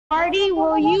Marty,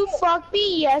 will you fuck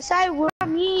me? Yes, I will.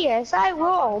 Me, yes, I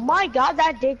will. Oh my god,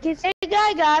 that dick is big.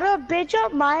 I got a bitch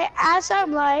up my ass.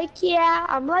 I'm like, yeah.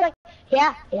 I'm like,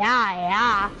 yeah.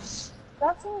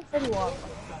 That seems pretty well.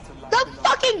 The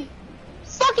fucking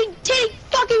titty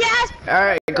fucking ass.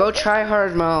 Alright, go try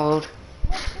hard mode.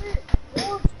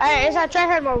 Alright, it's on try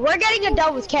hard mode. We're getting a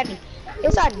dub with Candy.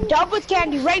 It's on dub with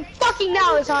Candy right fucking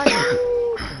now. It's on.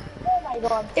 Oh my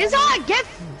god. It's on.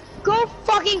 Go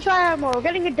fucking try hard mode. We're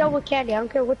getting a dub with Candy. I don't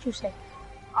care what you say.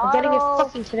 We're getting it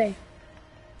fucking today.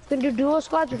 We can do duo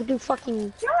squads. We can do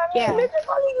fucking. Yeah.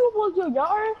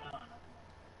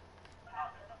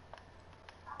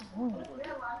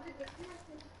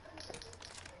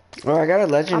 Oh, I got a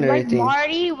legendary I'm like, thing.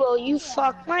 Marty, will you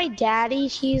fuck my daddy?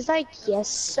 He's like, yes,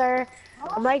 sir.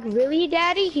 I'm like, really,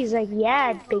 daddy? He's like,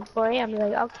 yeah, big boy. I'm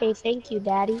like, okay, thank you,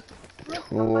 daddy.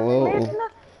 Whoa.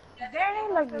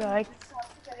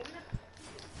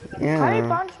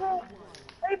 Yeah.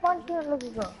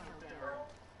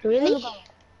 Really?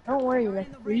 Don't worry, like,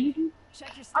 really?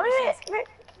 I mean,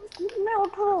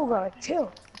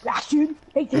 chill. Dude,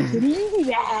 hey, take it easy,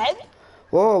 man.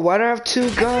 Whoa, why do I have two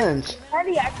guns?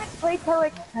 Andy, I could play till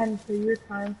like 10 for your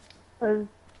time. Cause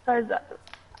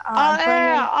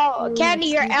Candy,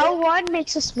 your L1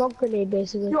 makes a smoke grenade,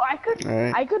 basically. Yo,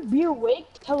 Alright. I could be awake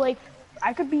till like,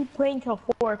 I could be playing till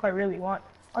 4 if I really want,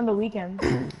 on the weekends.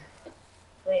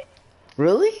 Wait.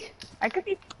 Really? I could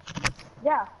be,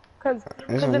 yeah, cause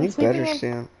That's I'm only sleeping better, in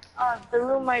Sam. the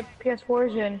room my PS4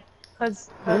 is in, cause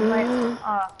my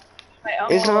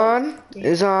uncle.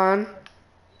 Is on.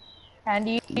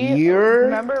 Andy, You're...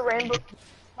 remember Rainbow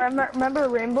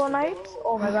Nights?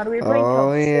 Oh my god, we were playing till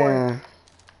 4. yeah.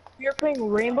 We were playing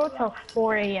Rainbow till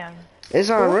 4 a.m. It's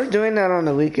on. We're doing that on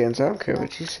the weekends. I don't care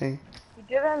what you say. We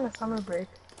did that in the summer break.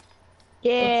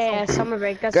 Yeah, summer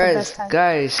break. That's the best time.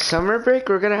 Guys, summer break.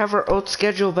 We're gonna have our old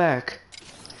schedule back.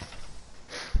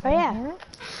 Oh yeah.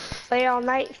 Play all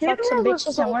night, fuck some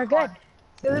bitches, and we're good.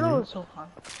 It was so fun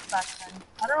back then.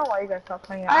 I don't know why you guys stopped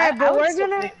playing it. Alright, but we're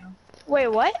gonna. Wait,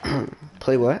 what?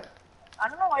 Play what? I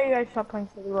don't know why you guys stopped playing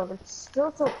City World. It's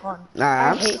still so fun.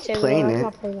 Nah, I'm still playing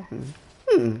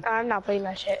it. I'm not playing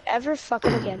that shit ever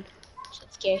fucking again.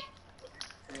 Shit's gay.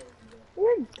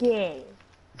 You're gay.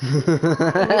 You're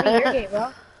gay,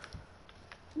 bro.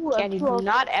 Candy, do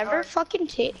not ever fucking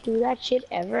do that shit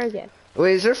ever again.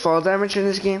 Wait, is there fall damage in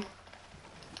this game?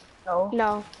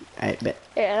 No. I bet.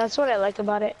 Yeah, that's what I like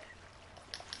about it.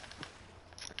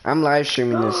 I'm live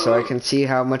streaming this so I can see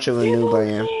how much of a noob I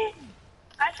am.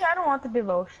 Actually, I don't want the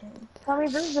devotion. Tell me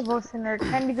this is devotion or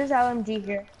Candy, this LMG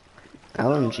here.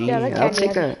 LMG? Yeah, I'll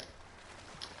take that.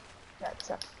 That's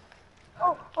up.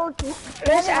 Oh,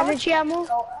 There's energy ammo.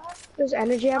 There's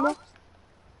energy ammo.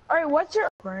 Alright, what's your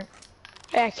current?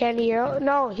 Yeah, Candy,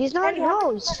 no, he's not.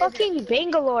 No, he's fucking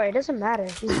Bangalore. It doesn't matter.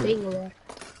 He's Bangalore.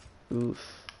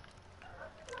 Oof.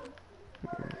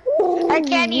 And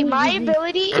Candy, my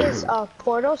ability is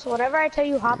portal. So whenever I tell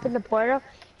you hop in the portal,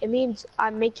 it means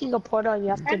I'm making a portal and you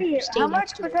have to Candy, stay how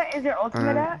next much to it. % is your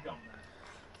ultimate at?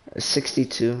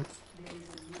 62.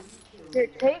 Here,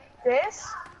 take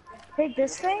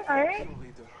this thing, alright?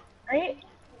 Alright?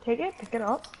 Take it, pick it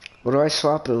up. What do I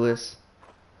swap it with?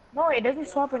 No, it doesn't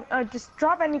swap it. Just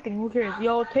drop anything, who cares?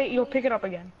 You'll pick it up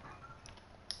again.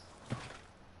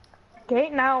 Okay,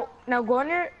 now go on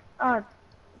your,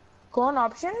 go on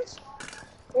options.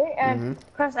 Okay, and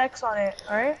press X on it,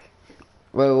 alright?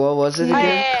 Wait, what was it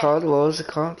again called? What was it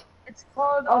called? It's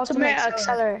called Ultimate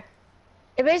Accelerator.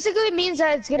 It basically means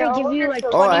that it's gonna give you like 20%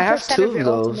 Oh, I have two of of your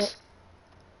those. ultimate.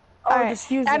 Oh, Alright,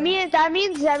 just use that means,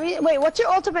 wait, what's your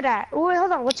ultimate at? Wait,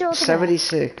 hold on, what's your ultimate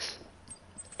 76.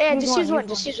 at? Yeah, Use just one, use one, use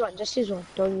just use one, just use one.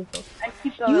 Don't use both. I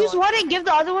keep the other Use one and give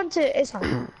the other one to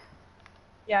Ishan.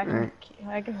 Yeah,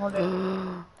 I can hold it.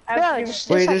 No, just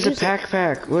Wait, there's a use it.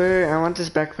 backpack. Where? I want this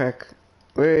backpack.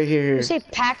 Where? Here. You say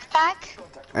pack?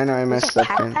 I know I messed There's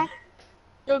a up then. pack?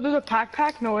 Yo, there's a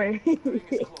pack? No way.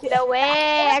 No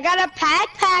way, I got a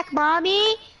pack,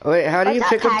 mommy. Wait, how do you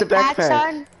pick up the backpack?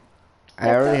 Son? I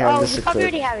already have this you probably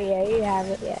already equipped. have it, yeah, you have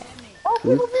it, yeah. Oh,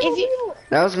 people.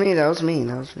 That was me.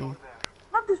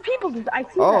 Look, there's people. I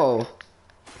see Oh,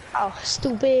 Oh,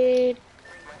 stupid.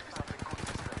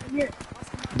 Here.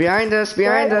 behind us.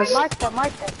 Mark them.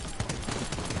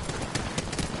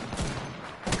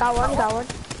 Got one.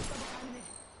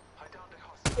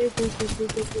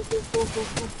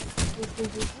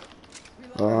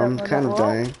 Oh, I'm kind of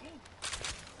dying.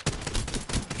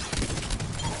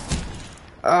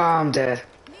 Oh, I'm dead.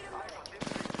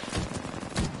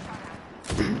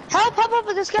 Help,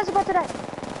 this guy's about to die.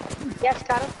 Yes,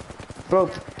 got him. Bro,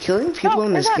 killing people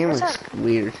in this game is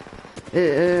weird.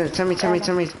 Tell me.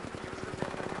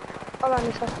 Hold on,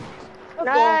 this one.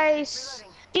 Nice.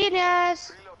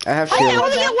 Genius. I have I shield.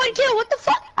 only got 1 kill. What the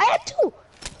fuck? I had 2.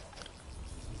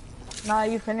 Nah,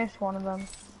 you finished one of them.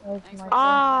 That was my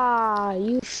Ah,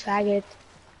 you faggot.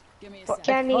 Give me a sec.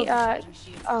 Candy,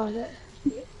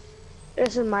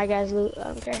 this is my guy's loot. I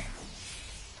don't care.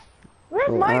 Where's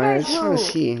Oh, my I guy's just want to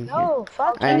loot? see. No,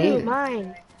 fuck I you, need-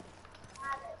 mine.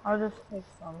 I'll just take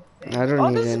some. I don't Oh,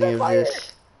 need this is any the of fire.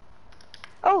 this.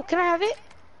 Oh, can I have it?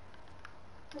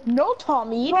 No,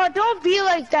 Tommy. Bro, don't be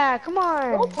like that. Come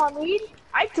on. No, Tommy.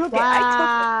 I took it.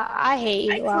 Wow, I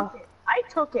hate I you. took it. Wow. I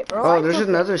took it, bro. Oh, I there's took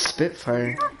another Spitfire.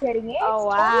 It. I'm not getting it. Oh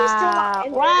Tommy's still not wow,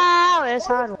 in there. wow, it's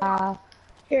on. Wow.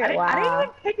 Here, I didn't wow, even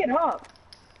pick it up.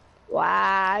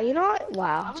 wow. You know what?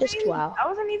 Wow, just wow. I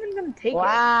wasn't even gonna take it.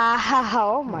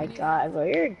 Wow. Oh my god, bro,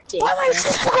 you're a dick. Why am I so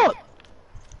slow?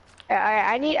 Alright,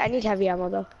 I need heavy ammo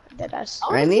though. Deadass.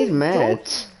 I need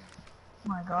meds. Oh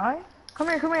my god. Come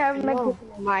here, I have a med Oh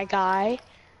kit. my guy.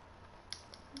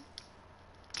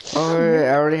 Oh, I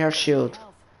already have shield.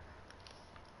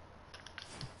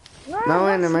 No,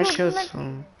 and my shield's Medi,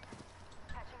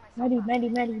 full.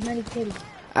 Medi, kitty.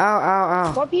 Ow, ow,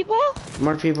 ow. More people?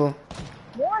 More people.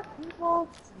 More people.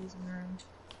 Jeez, man.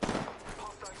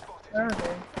 Where are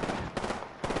they?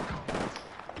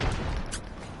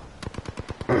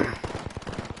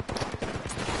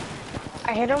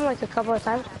 I hit him like a couple of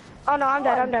times. Oh no, I'm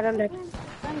dead.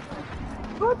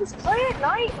 Bro, just play at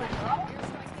night, my god.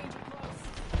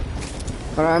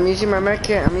 Hold on, I'm using my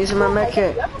medkit.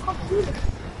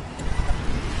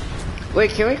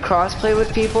 Wait, can we crossplay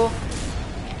with people?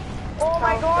 Oh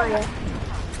my god.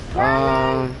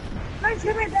 Nice,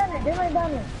 give me a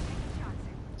banner.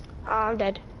 Oh, I'm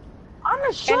dead. I'm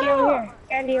a Candy over here.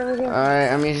 Candy over here.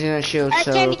 Alright, I'm using a shield. Alright,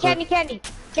 So Candy.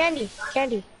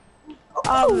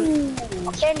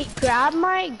 Candy, grab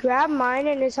mine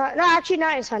and his son. No, actually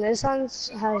not his son. His son has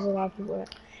a lot of people.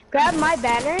 Grab my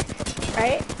banner,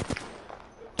 right?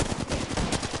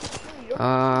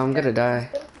 I'm gonna die.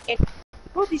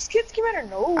 Bro, these kids came out of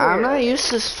nowhere. I'm not used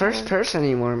to this first person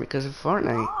anymore because of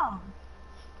Fortnite.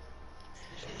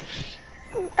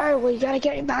 Alright, well, you gotta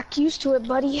get back used to it,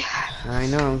 buddy. I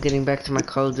know, I'm getting back to my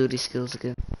Call of Duty skills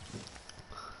again.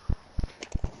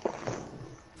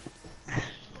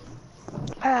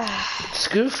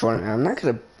 Screw Fortnite.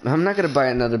 I'm not gonna buy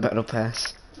another battle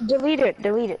pass. Delete it. Just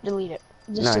No, I delete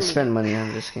it. spend money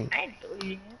on this game. I ain't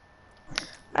deleting it.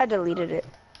 I deleted it.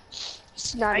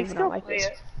 It's not I even still on my play face.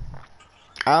 it.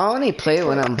 I only play it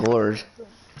when I'm bored.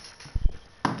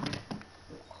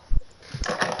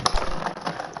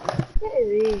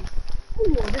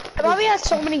 It probably has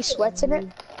so many sweats in it.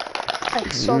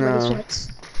 Like so many No. sweats.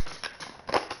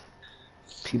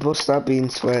 People stop being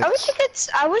sweats.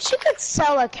 I wish you could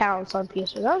sell accounts on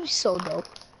PS4. That would be so dope.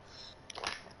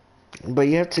 But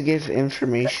you have to give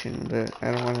information, but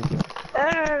I don't want to give.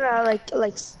 No,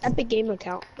 like Epic Game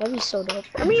account. That'd be so dope.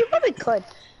 I mean, you probably could.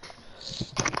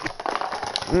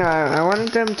 No, I wanted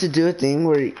them to do a thing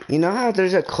where, you know how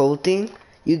there's a code thing?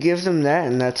 You give them that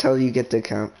and that's how you get the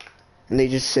account. And they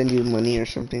just send you money or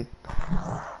something.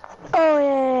 Oh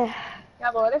yeah.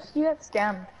 Yeah, but what if you get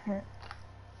scammed?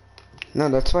 No,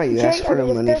 that's why you ask for the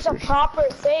if money there's a first. proper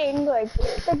thing, like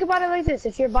think about it like this: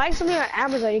 if you're buying something on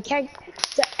Amazon,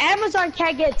 Amazon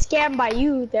can't get scammed by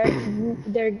you.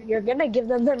 You're gonna give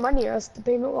them their money, or else the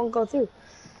payment won't go through.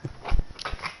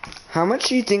 How much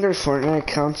do you think our Fortnite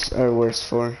accounts are worth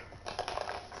for?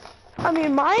 I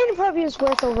mean, mine probably is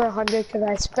worth over 100 because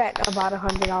I spent about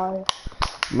 $100.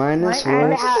 Mine is And,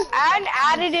 worth. and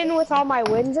added in with all my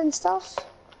wins and stuff,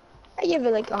 I give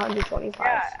it like 125.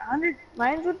 Yeah, 100.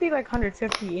 Mine would be like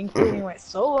 150, including my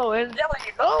solo. And they're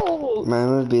like, oh,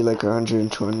 Mine would be like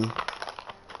 120.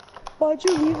 Why'd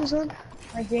you leave us on?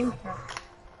 my game plan.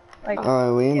 Like,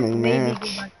 Oh, we in a maybe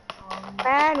match. like,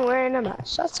 And we're in a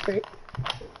match. That's great.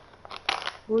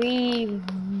 leave.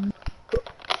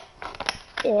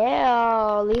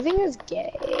 Ew, leaving is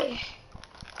gay.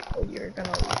 Oh, you're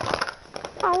gonna leave.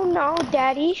 Oh no,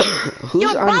 daddy. Who's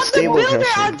Yo, Bob the unstable Builder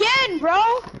person? again, bro.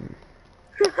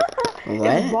 It's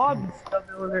What? Bob's the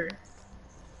builder.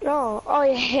 No, oh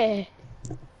yeah.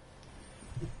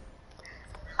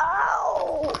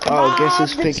 Oh, Oh, guess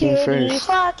who's Bob the picking Titty first?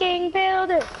 Fucking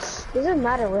builder. Doesn't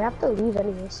matter. We have to leave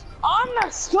anyways. On the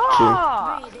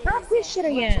stop! Drop this shit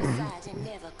again.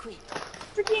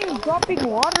 Freaking dropping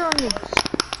water on me.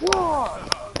 Whoa.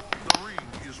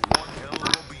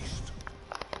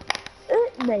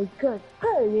 My God,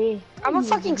 hurry. I'm a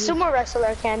fucking sumo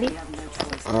wrestler, Candy.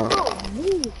 Oh.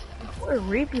 What a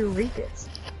rape you rapist.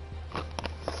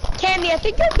 Candy, I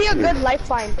think that'd be a good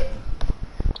lifeline.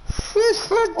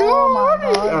 Oh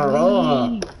my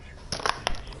God.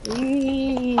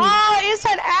 Leave. Oh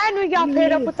And we got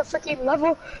paired up with the freaking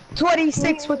level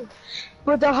 26 with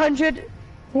 100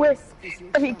 with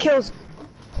 3 kills.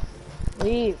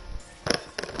 Leave.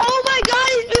 Oh my god,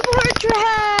 these people are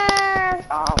trash!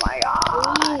 Oh my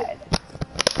god.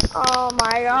 Oh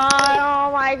my god,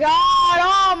 oh my god,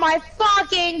 oh my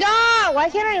fucking god! Why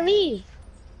can't I leave?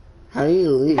 How do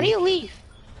you leave? How do you leave?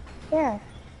 Yeah.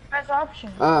 Press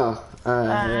option. Oh,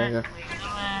 yeah.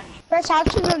 Press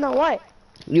options on the what?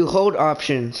 You hold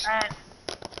options.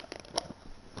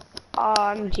 Oh,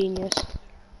 I'm a genius.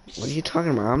 What are you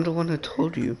talking about? I'm the one who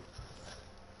told you.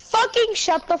 Fucking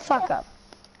shut the fuck up.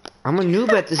 I'm a noob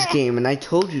at this game, and I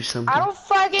told you something. I don't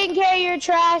fucking care, you're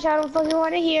trash. I don't fucking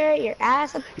want to hear it. Your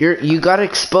ass. You got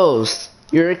exposed.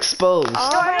 You're exposed.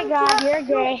 Oh my god, you're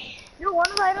gay. Your one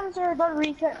items are about to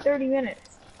reset 30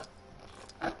 minutes.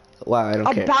 Wow, I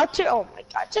don't care. About to? Oh my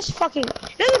god, just fucking.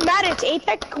 It doesn't matter, it's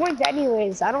Apex coins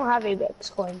anyways. I don't have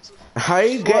Apex coins. How do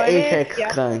you get What if- Apex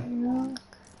yeah. gun?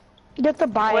 You have to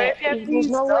buy What it. if you have to There's use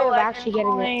no the way of legend actually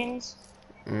getting it. coins?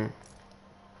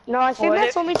 No, I think What that's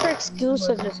if- only for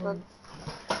exclusive this one.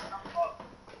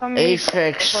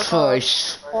 Apex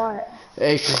Push. What?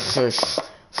 Apex Push.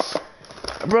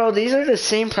 Bro, these are the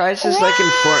same prices like in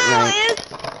Fortnite. It's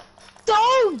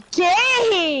so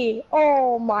gay!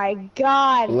 Oh my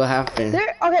god. What happened?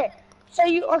 Okay,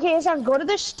 so so go to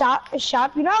the shop.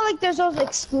 You know how, like, there's those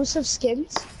exclusive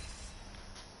skins?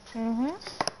 Mm-hmm.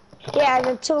 Yeah, and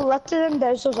then to the left of them,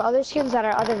 there's those other skins that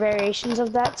are other variations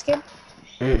of that skin.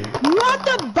 You have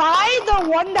to buy the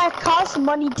one that costs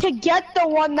money to get the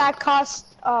one that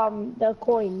costs the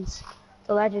coins,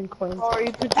 the legend coins. Or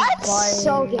you could just buy That's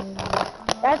so gay.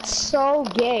 That's so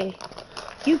gay.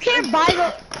 You can't buy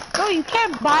you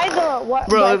can't buy the what?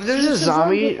 Bro, the if there's a exclusive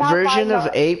zombie ones without version buying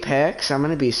of Apex, I'm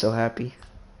gonna be so happy.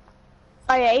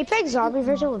 Oh yeah, Apex zombie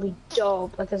version would be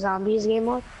dope, like a zombies game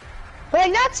mode. But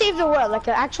like not Save the World, like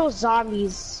an actual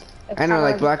zombies. I know,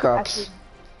 like Black Ops. actually-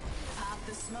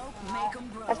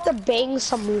 I have to bang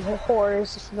some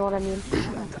whores, if you know what I mean.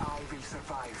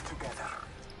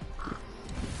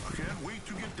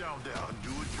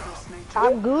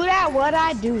 I'm good at what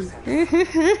I do. I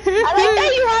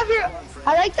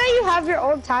like that you have your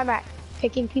own time at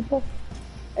picking people.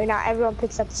 Or not everyone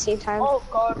picks at the same time. Oh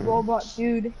god, robot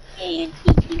dude.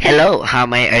 Hello, how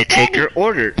may I take your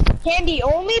order? Candy,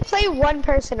 only play one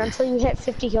person until you hit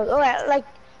 50 kills. Oh, like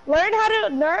learn how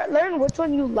to learn which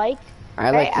one you like. I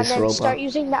like and this then robot. start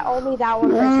using that one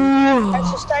person. And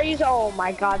so start using. Oh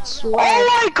my god, swear.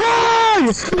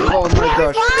 Oh my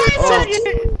gosh!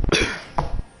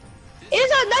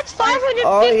 That's 515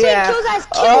 Oh, yeah. kills as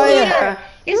kill Oh, leader. yeah.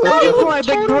 It's not even My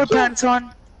big boy pants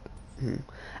on.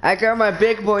 I got my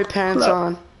big boy pants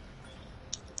on.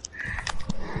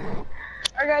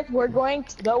 Alright guys, we're going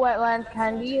to the wetlands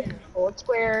candy. Old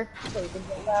square. So you can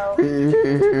get out.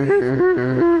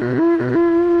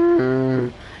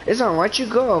 It's on. Why'd you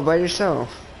go by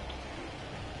yourself?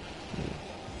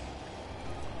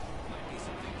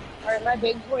 Alright, my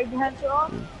big boy pants are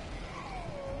on.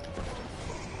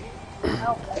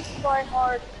 Oh, that's flying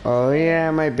hard. Oh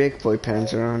yeah, my big boy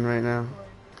pants are on right now.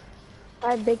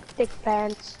 My big thick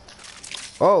pants.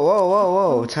 Oh,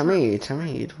 whoa, Tamid,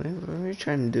 what are you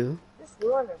trying to do? Just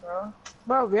ruin it, bro.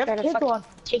 Bro, we have Trying to kids fucking on.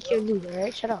 take your loot,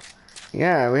 alright? Shut up.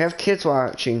 Yeah, we have kids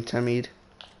watching, Tamid.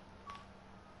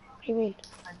 What do you mean?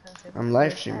 I'm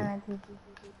live streaming.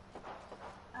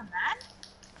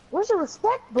 Where's the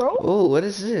respect, bro? Oh, what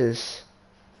is this?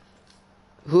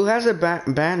 Who has a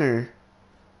banner?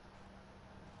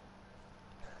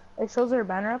 It shows their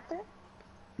banner up there?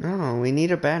 No, we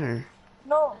need a banner.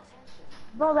 No.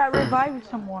 Bro, that revives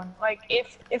someone. Like,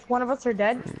 if one of us are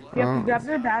dead, you have to grab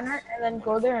their banner and then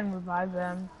go there and revive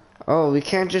them. Oh, we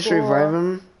can't just Cool. revive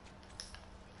them?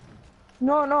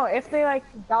 No, if they, like,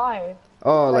 die.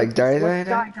 Oh, like die. Die.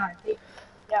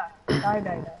 Yeah,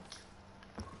 die.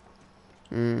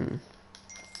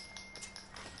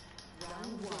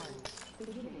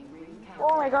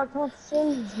 Oh my god, come on,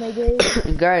 sins,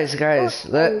 nigga. Guys,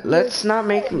 let's not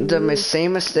make the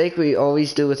same mistake we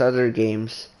always do with other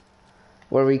games.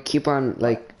 Where we keep on,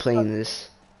 like, playing this.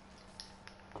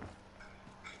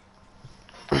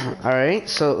 Alright,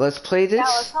 so let's play this. Yeah,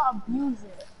 let's not abuse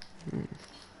it.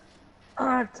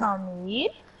 Tommy.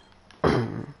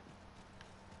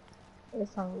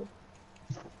 It's Tommy.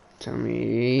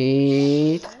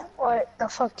 Tamid. What the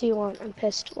fuck do you want? I'm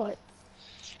pissed. What?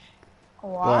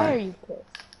 Why are you pissed?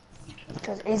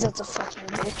 Because Azo's a fucking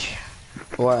bitch.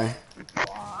 Why?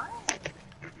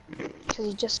 Because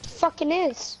he just fucking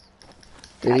is.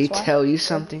 Did he That's why. tell you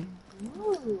something?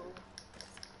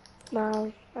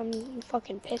 No, I'm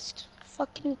fucking pissed.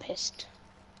 Fucking pissed.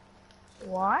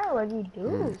 Why? What did you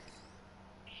do?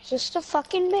 He's just a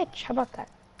fucking bitch. How about that?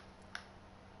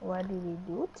 What did he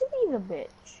do to be the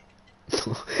bitch?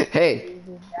 Hey. He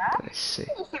did that? I see.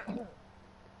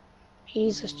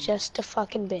 He's just a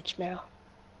fucking bitch, Meryl.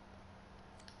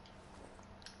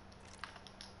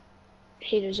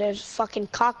 He deserves fucking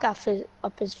cock up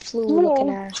his flu-looking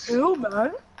ass. Chill,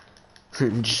 man.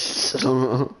 Just,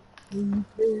 oh,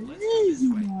 Easy,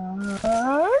 man.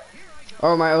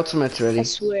 my ultimate's I ready.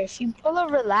 swear, if you pull a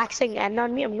relaxing end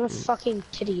on me, I'm gonna fucking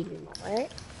kitty you,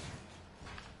 alright?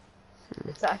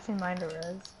 It's actually mine to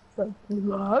res. Like,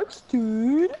 relax,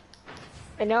 dude.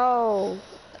 I know.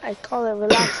 I call it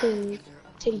relaxing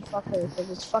titty fucker because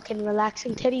it's fucking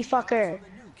relaxing titty fucker.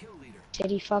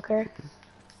 Titty fucker.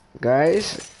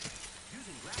 Guys,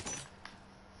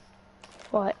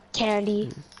 What? Candy?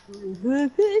 Easy,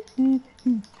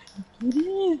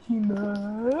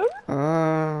 man.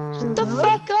 Shut the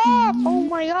fuck up! Oh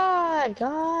my god!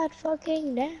 God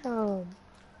fucking damn.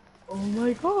 Oh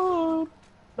my god.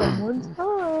 Someone's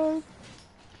hurt.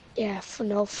 Yeah, for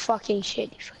no fucking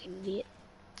shit, you fucking idiot.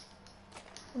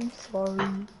 I'm sorry.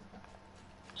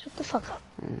 Shut the fuck up.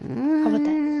 How about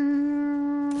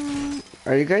that?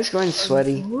 are you guys going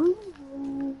sweaty?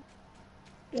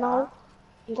 No.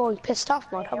 I'm going pissed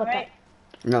off mode. How about that?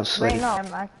 No, Right sweaty. now,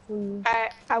 I'm actually.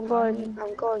 I'm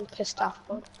going pissed off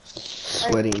mode.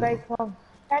 Sweaty. Right, come.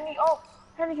 Candy,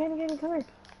 Candy, come here.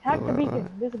 Hack the beacon.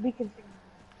 There's a beacon thing.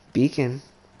 Beacon?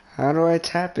 How do I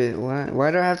tap it? Why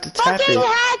do I have to tap Fucking it?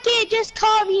 hack it! Just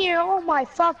come here! Oh my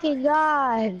fucking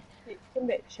god!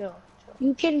 Chill.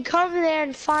 You can come there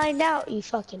and find out, you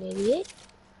fucking idiot.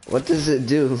 What does it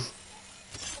do?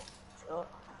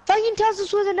 Fucking tells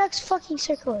us where the next fucking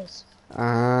circle is.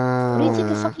 What do you think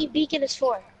the fucking beacon is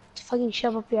for? To fucking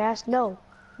shove up your ass? No.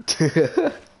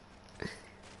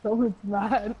 Someone's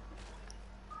mad.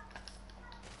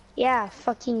 Yeah,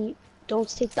 fucking don't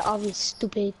state the obvious,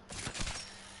 stupid.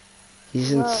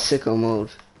 He's in sicko mode.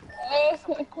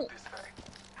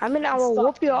 I'm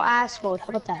whoop your ass mode. How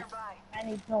about that?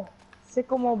 Candy, no.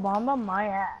 Sycamore Bomba, my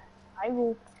ass. I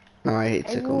will No, I hate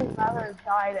sicko mode. rather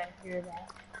die than hear that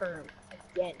term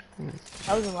again.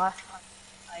 That was the last time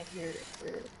I heard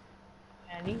it.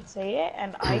 Candy, say it,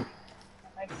 and I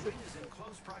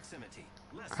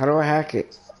How do I hack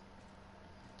it?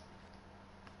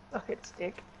 suck it,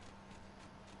 stick.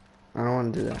 I don't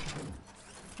want to do that.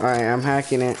 Alright, I'm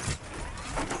hacking it.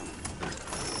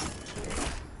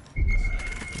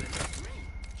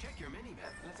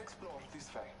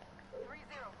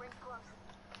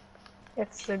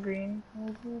 It's the green.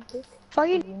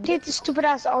 Fucking take the stupid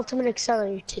ass ultimate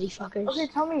accelerator, you titty fuckers. Okay,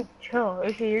 tell me, chill.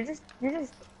 Okay, you're just.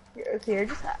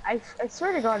 I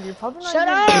swear to God, you're probably not. Shut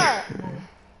up!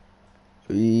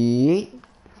 Yeet.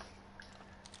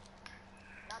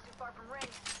 Not too far from ring.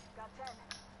 Got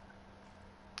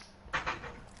 10.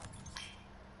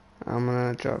 I'm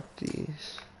gonna drop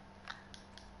these.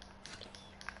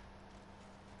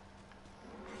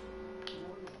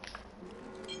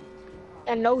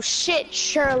 And no shit,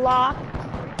 Sherlock.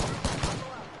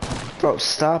 Bro,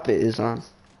 stop it, is on.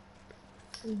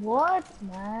 What,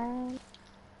 man?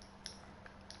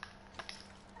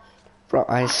 Bro,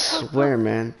 I swear,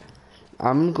 man.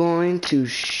 I'm going to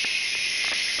shush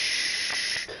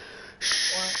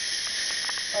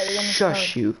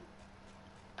you.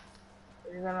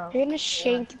 You're You're gonna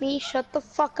shank me? Shut the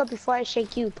fuck up before I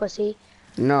shake you, pussy.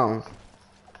 No.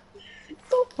 It's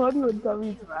so funny when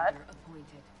Tommy's mad.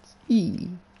 E.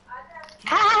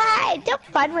 Ha! The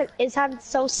fun with Izhan's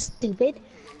so stupid.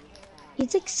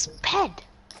 He's like sped.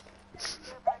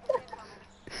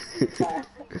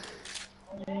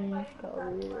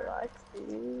 Relax,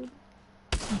 dude.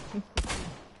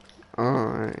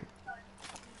 Alright.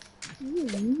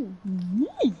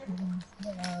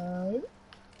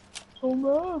 So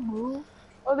mad, bro.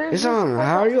 Oh, there's It's on.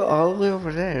 How are you all the way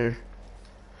over there?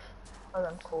 Oh,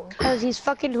 that's cool. Cause he's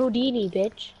fucking Houdini,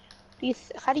 bitch.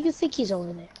 How do you think he's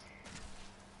over there?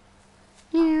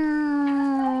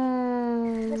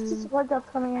 There's just blood drops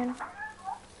coming in.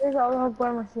 There's all the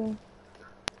blood machine.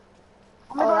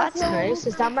 Oh, that's nice.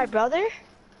 Is that my brother?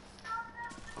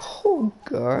 Oh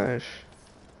gosh.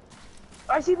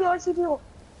 RCP.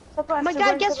 Oh my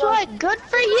god, guess what? Good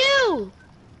for you!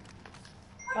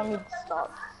 Tell me to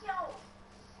stop.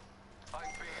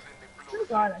 Oh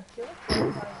god, I feel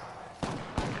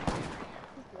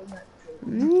like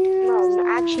No, I'm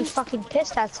actually fucking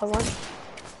pissed at someone.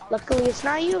 Luckily, it's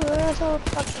not you. So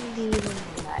fucking demon.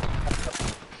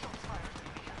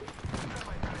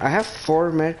 I have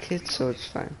 4 medkits, so it's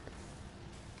fine.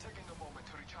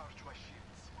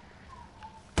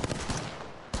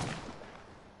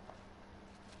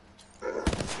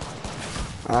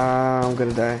 I'm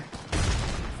gonna die.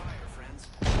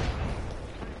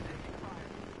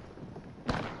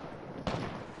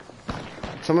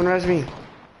 Someone res me.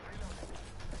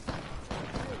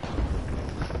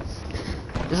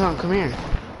 Islam, come here.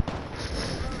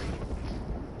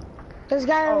 This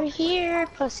guy over here,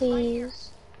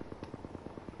 pussies.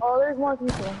 Oh, there's more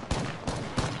people.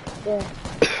 Yeah.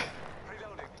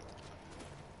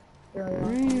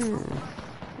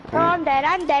 Oh, I'm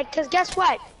dead, cause guess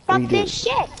what? Fuck this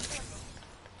shit.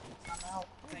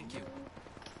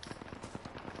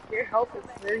 Your help is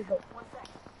very helpful.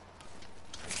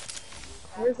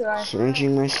 Where's the guy?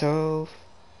 Syringing myself.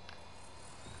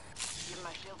 Give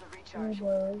my shield a Oh, recharge.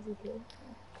 boy, is he good?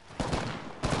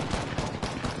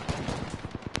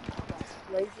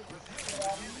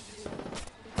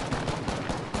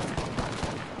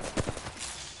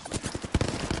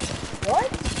 What?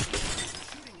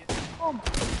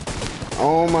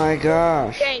 Oh my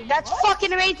gosh. Okay, that's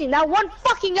fucking amazing. That one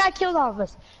fucking guy killed all of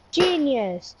us.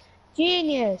 Genius.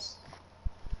 Genius.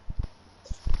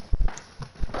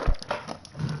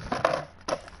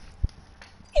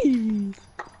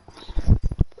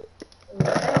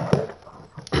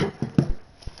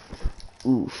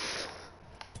 Oof.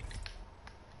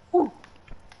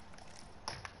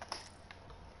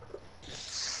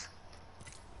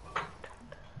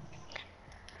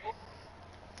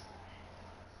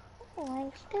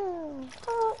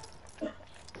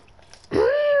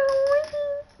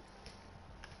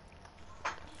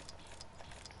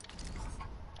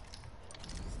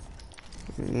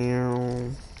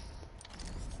 Meow.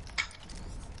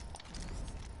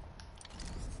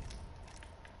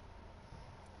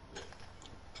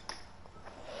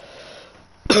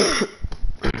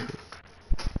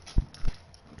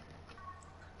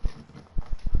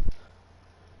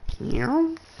 Meow. Meow.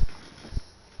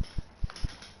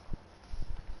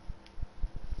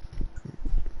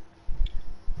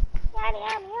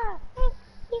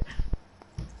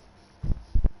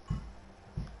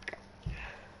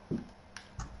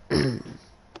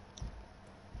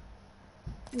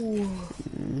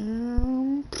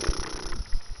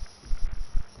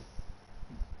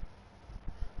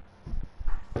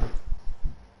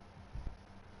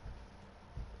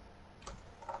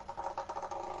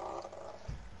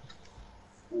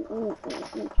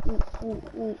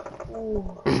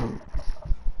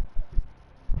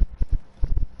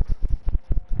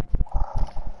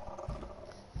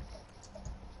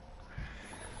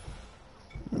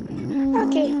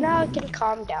 Okay, now I can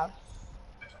calm down.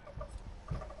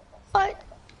 But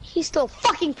he's still a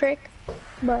fucking prick.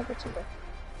 But it's okay.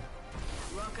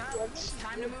 Look up.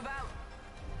 Time to move out.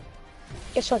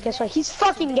 Guess what? Guess what? He's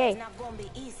fucking gay. Not gonna be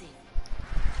easy.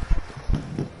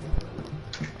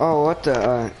 Oh, what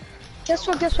the? Guess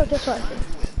what? Guess what? Guess what?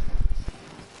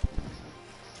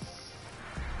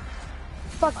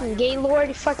 Fucking gay lord,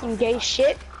 you fucking gay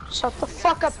shit. Shut the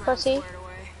fuck up, pussy. Squared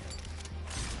away.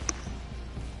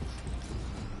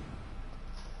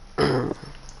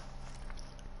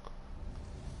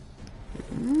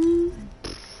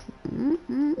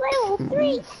 Level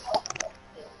 3.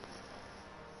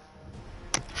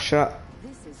 Shut.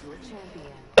 This is your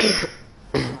champion.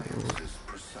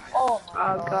 Oh,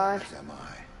 Oh god.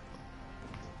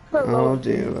 Oh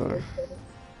dear Lord.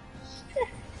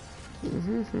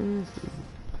 I'm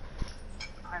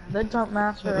the jump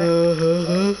master.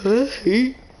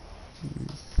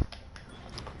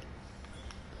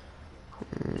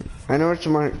 I know what's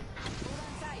mark.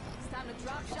 It's time to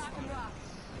drop, shock, and rock.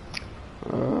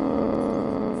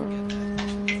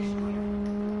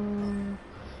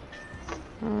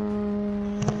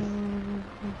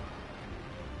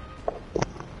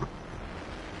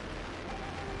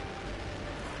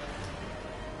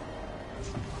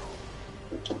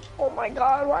 Oh my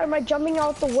god, why am I jumping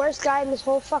out the worst guy in this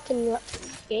whole fucking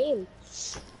game?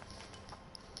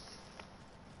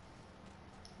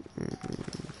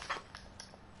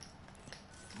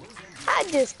 I'm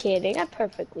just kidding, I'm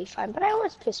perfectly fine, but I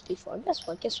was pissed before. Guess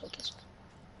what, guess what, guess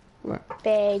what? What?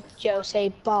 Big Jose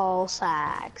ball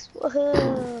sacks.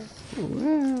 Woohoo!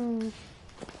 Wow.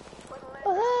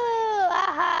 Woohoo!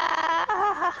 Ah,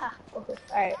 ah, ah, okay,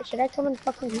 alright, should I come and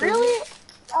fucking kill you? Really?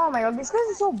 Oh my god, these guys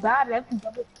are so bad. I have to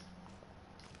double.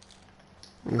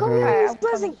 Come Mhm. here, he's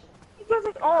pressing. He's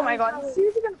pressing. Oh my god, he's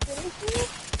seriously gonna finish me?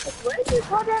 Like, where's your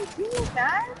goddamn team,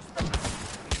 man?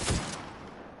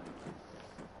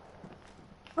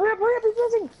 Hurry up, he's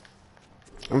pressing.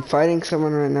 I'm fighting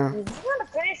someone right now. He's gonna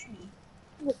finish me.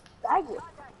 He's just bag it.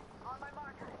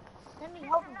 Let me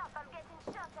help him.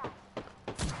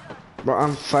 Bro,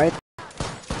 I'm fighting.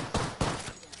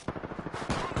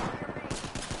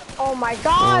 Oh my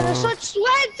god, they're such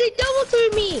sleds, they double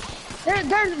team me! They're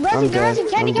resing, they're dead. resing.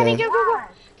 Kenny, I'm Kenny, dead. go!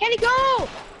 Kenny, go!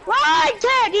 Run,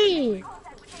 Kenny!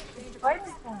 Fight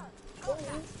this one.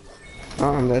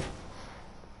 Oh, I'm dead.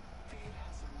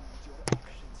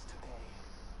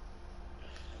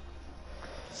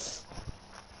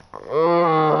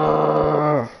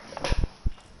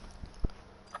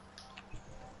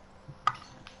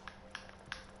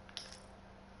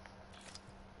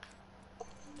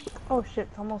 Oh shit,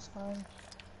 it's almost time.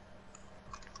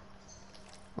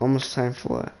 Almost time for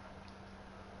what?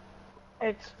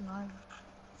 It's 9.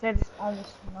 Said it's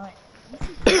almost 9.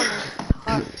 This is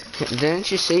hot. Didn't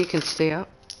you say you can stay up?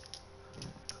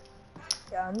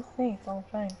 Yeah, I'm just saying, it's all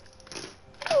fine.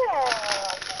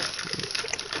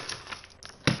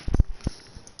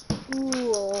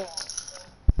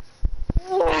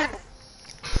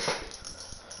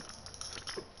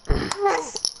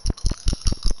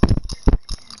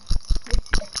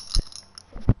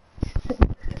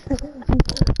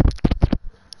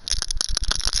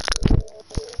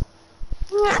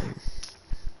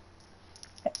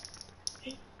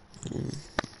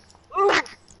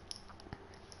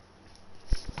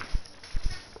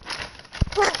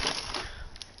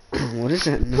 What is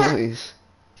that noise?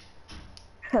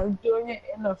 I'm doing it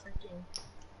in the freaking,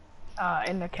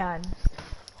 in the can.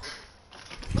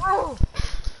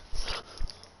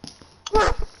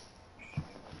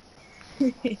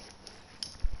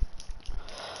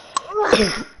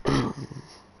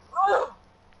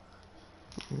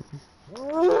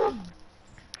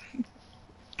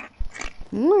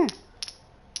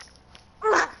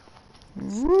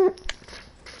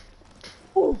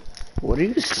 What are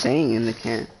you saying in the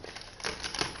can?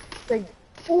 Like,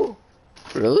 ooh.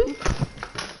 Really? Time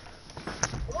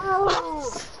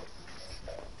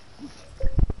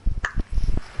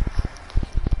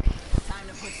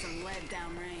to put some lead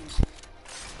downrange.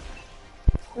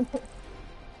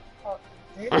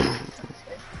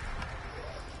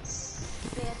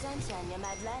 Pay attention, you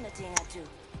might land a thing or two.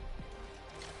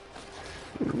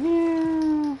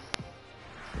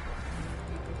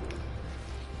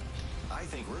 I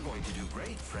think we're going to do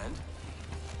great, friend.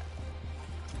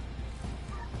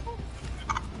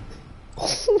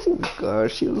 Oh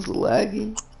gosh, he was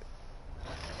lagging.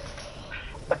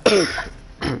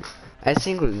 I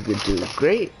think we're gonna do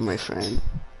great, my friend.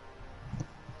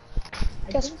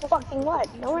 Guess fucking what?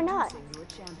 No, we're not. You're a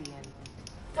champion.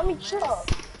 Let me chill. I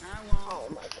won't. Oh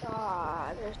my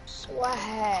god, there's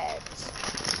sweat.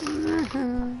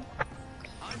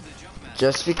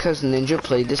 Just because Ninja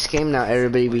played this game, now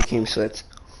everybody became sweats.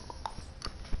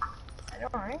 I know,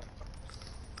 right?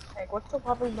 Like, what's so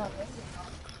popular about Ninja?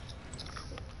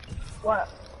 What?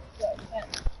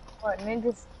 What,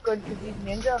 Ninja's good because he's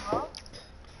Ninja, huh?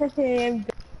 I'm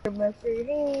good,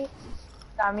 Mr.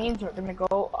 That means we're gonna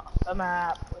go off the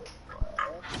map.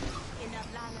 Enough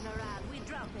lying around. We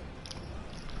drop it.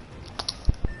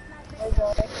 We're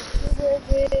going to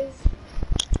bridges.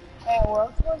 And we're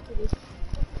also going to this.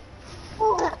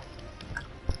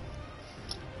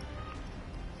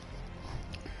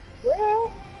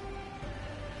 Well.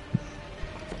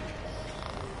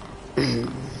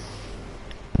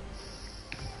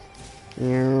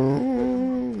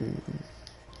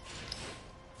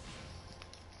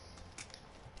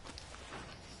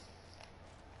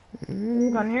 You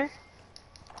gun here?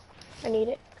 I need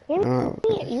it.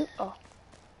 You, oh.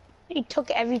 He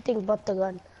took everything but the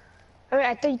gun. I mean,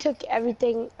 I thought you took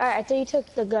everything. I thought you took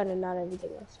the gun and not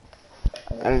everything else.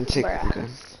 I didn't take Bruh. the gun.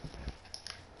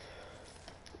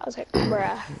 I was like,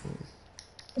 bruh.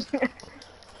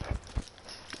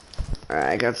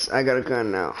 Alright, I got a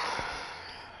gun now.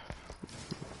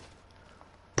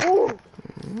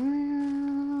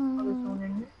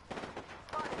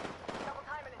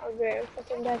 Okay, I'm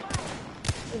fucking dead.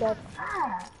 I'm dead.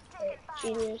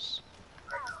 Genius.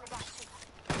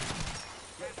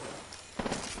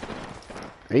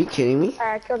 Are you kidding me?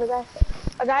 Alright, kill the guy.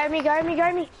 A guy on me, guy on me, guy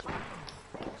on me.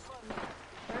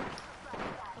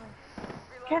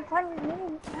 Can't find your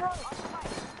name. No.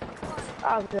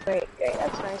 Oh, great, great.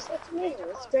 That's nice. That's amazing.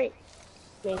 That's great.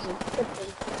 Amazing. Good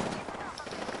thing.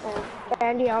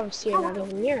 Andy, obviously, you're not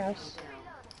even near us.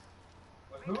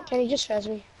 Can you just res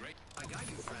me?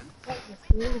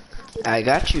 I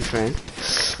got you, friend.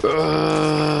 Thanks for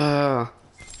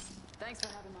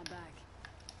having my back.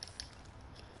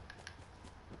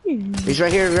 He's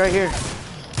right here, right here.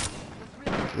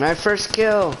 My first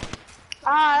kill.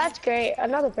 Ah, that's great.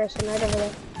 Another person right over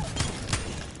there.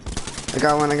 I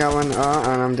got one. Oh,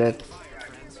 and I'm dead.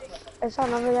 There's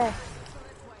one over there.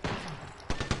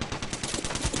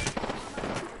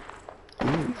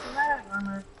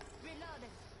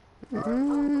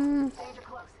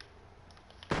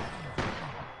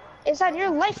 It's on your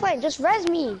lifeline. Just res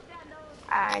me.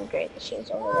 Ah, great. The shield's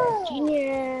over there.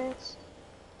 Genius.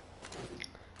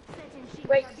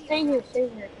 Wait, stay here, stay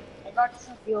here. I got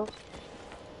some fuel.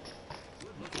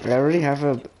 I already have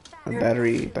a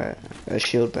battery, a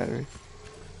shield battery.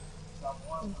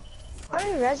 Why are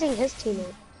you rezzing his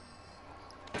teammate?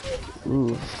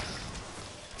 Ooh.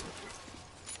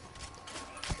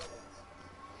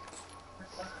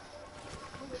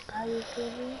 Are you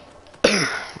kidding?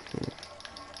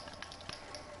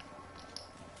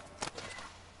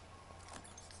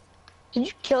 Did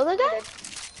you kill the guy?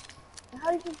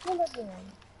 How did you kill that man?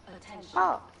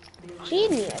 Oh,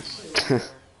 genius.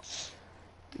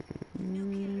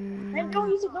 Man, don't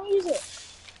use it, don't use it.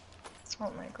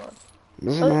 Oh my god.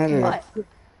 Doesn't matter. What?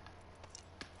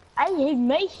 I hate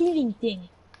my healing thing.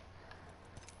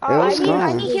 Oh, was I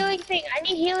gone. need healing thing. I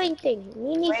need healing thing.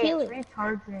 We need Wait, healing.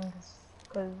 recharging,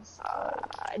 cause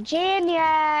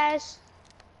Genius.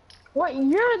 what?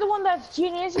 You're the one that's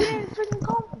genius. You didn't freaking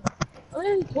call me. I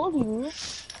already told you.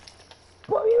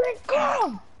 But you didn't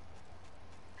come.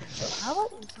 How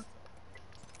about you?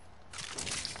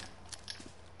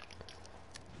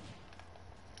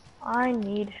 I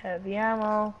need heavy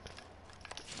ammo.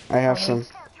 I have some.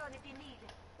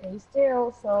 Stay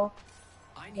still, so.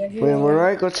 Wait, where do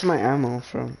I go to my ammo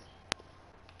from?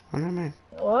 Oh, never mind.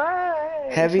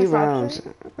 What? Heavy What's rounds.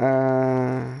 option?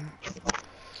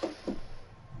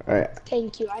 Alright.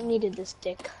 Thank you. I needed this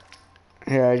dick.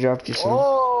 Here, I dropped you some.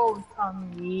 Oh,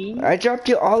 Tommy. I dropped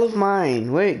you all of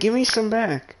mine. Wait, give me some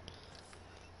back.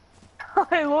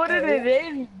 I loaded it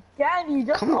in. Daddy, you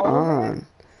just Come all of it? on.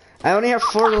 I only have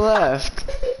 4 left.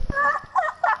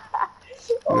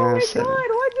 Oh No, my seven. god,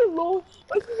 why'd you load?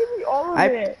 Why'd you give me all of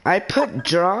it? I put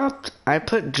dropped,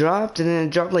 and then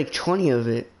it dropped like 20 of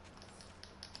it.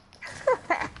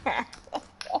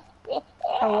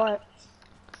 Or what?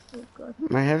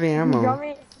 My heavy He ammo. dropped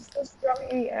me,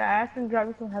 I asked him to drop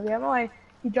me some heavy ammo.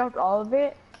 He dropped all of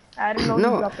it. I didn't know he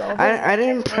No, dropped all of it. I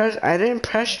didn't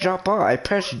press drop all. I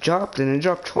pressed dropped and it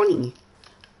dropped 20.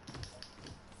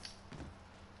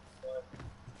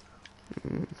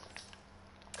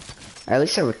 I at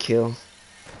least have a kill.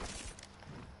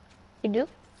 You do?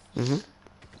 Mhm.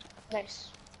 Nice.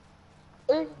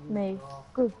 Me.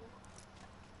 Good.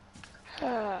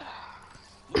 Looks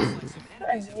like some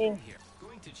enemies have been here.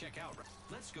 Going to check out.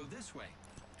 Let's go this way.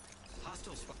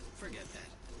 Hostile spot. Forget that.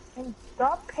 And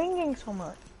stop pinging so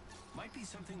much. Might be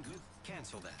something good.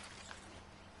 Cancel that.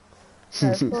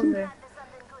 Let's go there.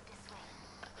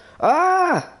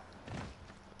 Ah!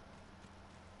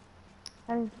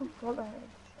 And so full of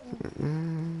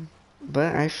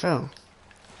But I fell.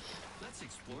 Let's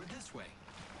explore this way.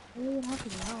 What are you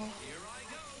talking about?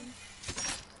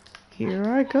 Here I go. Here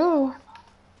I go.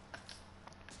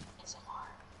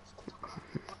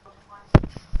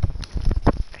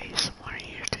 ASMR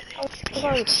here today. You can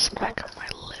hear the smack of my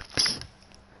lips.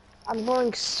 I'm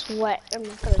blowing sweat. I'm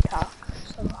not gonna talk.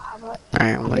 So how about I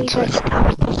am you like guys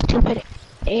stop with stupid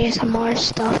ASMR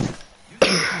stuff?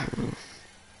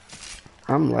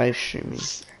 I'm live streaming.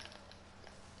 ASMR,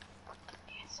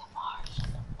 shut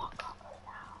the fuck up right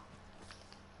now.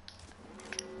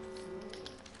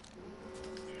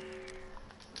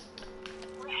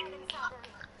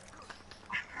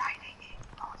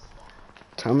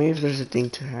 Tell me if there's a thing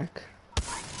to hack.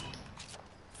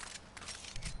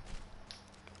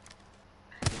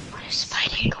 What is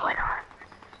fighting going on?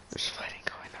 There's fighting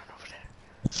going on over there.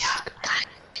 Yeah,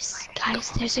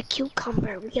 guys, there's a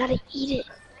cucumber. We gotta eat it.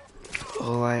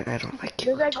 Oh, I don't like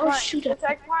you. There's eggplant. shoot it.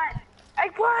 There's eggplant.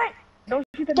 Eggplant! Don't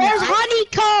shoot at me. There's alright?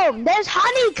 honeycomb. There's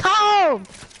honeycomb.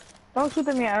 Don't shoot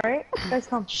at me, alright? Guys,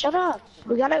 come. Shut up.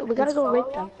 We gotta go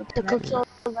rape them with the cookie.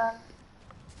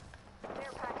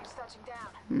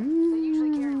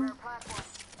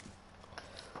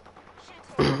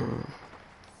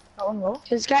 That one low.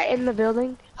 This guy in the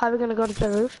building. Probably gonna go to the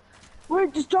roof.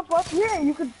 Wait, just jump up here and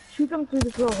you could shoot them through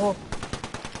this little hole.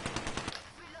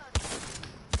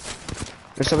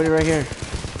 There's somebody right here.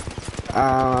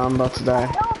 I'm about to die.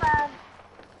 No, man.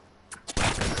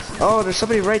 Oh, there's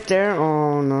somebody right there.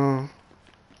 Oh no.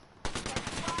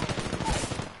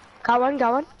 Got one.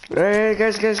 Got one. Hey,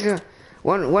 guys.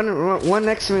 One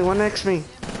next to me.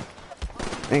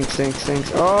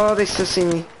 Thanks. Oh, they still see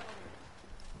me.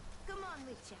 Come on,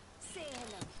 Witcher. Say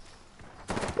hello.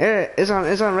 Yeah, it's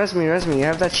on. Res me. You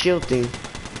have that shield thing.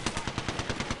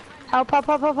 Help.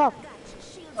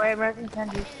 Wait, American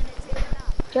Candy.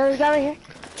 Yo, this guy right here.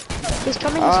 He's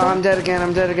coming. Oh, I'm dead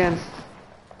again.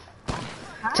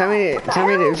 Tell me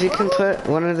if you can put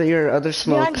one of your other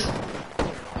Behind smokes. you.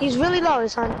 He's really low,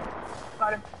 son.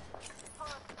 Got him.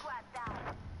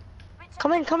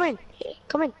 Come in. Come in.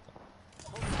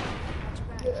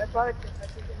 Yeah, I brought it to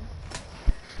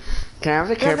Can I have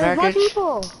the care There's more package?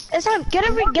 people. Listen, get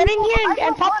in here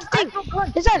and pop the thing.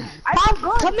 Listen,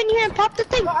 come in here and pop the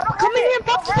thing. Come in here and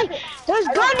pop the thing. There's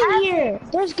guns in here.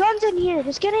 There's guns in here.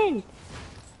 Just get in.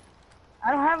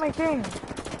 I don't have my thing.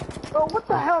 Bro, what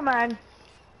the hell, man?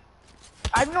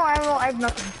 I have no ammo, I have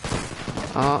nothing.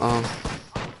 Oh,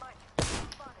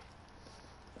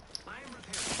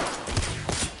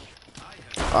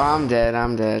 I'm dead,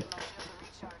 I'm dead.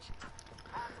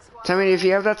 Tell me if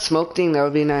you have that smoke thing, that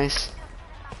would be nice.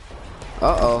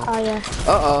 Uh-oh. Oh, yeah.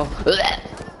 Uh-oh.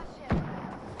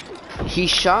 He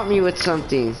shot me with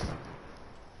something.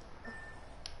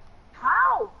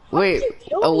 How? Wait,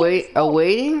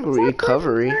 awaiting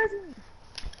recovery?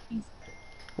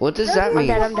 What does that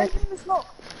mean? I'm dead.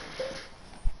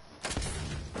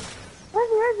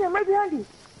 Where's him? Right behind you.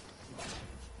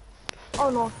 Oh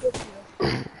no,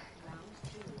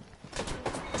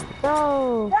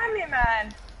 No. damn it,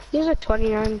 man. These are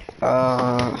 29.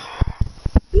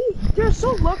 They're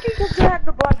so lucky because they have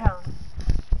the bloodhound.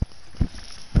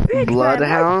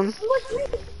 Bloodhound?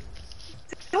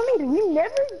 Tell me,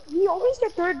 we always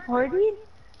get third party.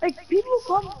 Like, people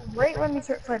come right when we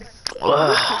start fighting. We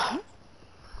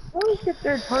always get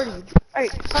third party.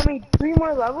 Alright, tell me 3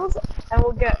 more levels and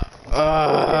we'll get.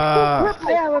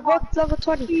 Yeah, we're both level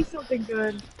 20. See something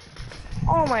good.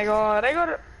 Oh my god, I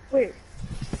gotta. Wait.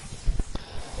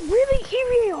 Really?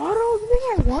 EVA Auto? You think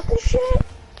I want this shit?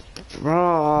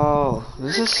 Bro,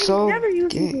 this is so never used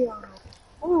gay. EVA Auto.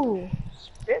 Ooh,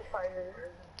 Spitfire.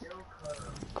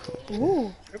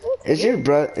 Ooh. Is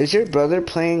your brother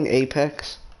playing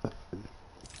Apex?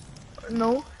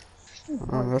 No.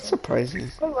 Oh, that's surprising.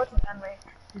 I'm watching anime.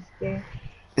 He's gay.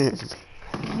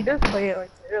 He does play it like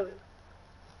really.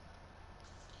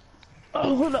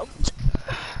 Oh, hold up.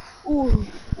 Ooh.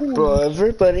 Bro,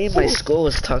 everybody in my school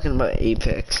was talking about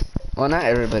Apex. Well, not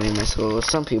everybody in my school.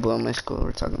 Some people in my school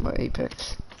were talking about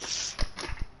Apex.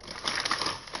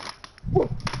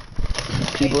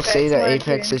 People say that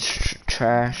Apex is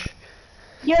trash.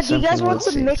 Yeah, do you guys Some want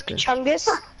some people say it's McChungus?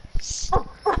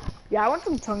 Yeah, I want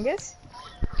some Chungus.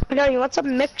 No, you want some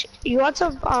you want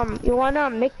a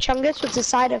McChungus with the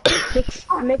side of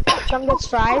McChungus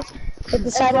fries with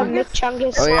the side of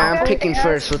McChungus. Oh yeah, I'm picking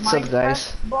first. What's up,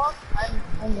 guys?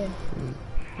 I'm in.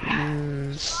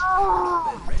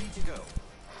 Ready to go.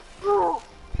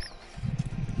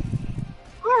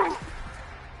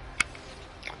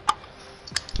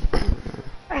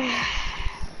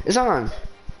 It's on.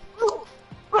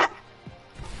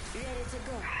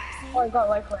 Oh, I got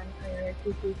lifeline.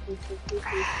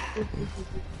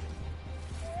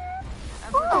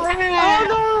 Oh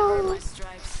no!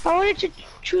 I wanted to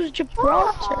choose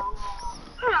Gibraltar.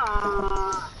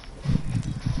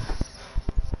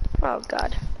 Oh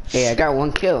god. Hey, I got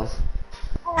 1 kill.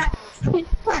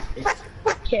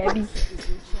 Cabby.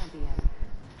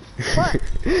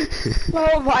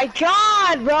 Oh my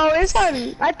god, bro! I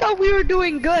thought we were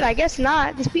doing good. I guess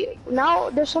not. Now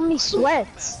there's so many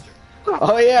sweats.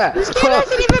 Oh yeah. This game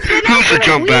hasn't even been out for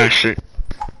a week.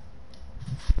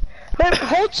 But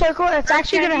hold circle, it's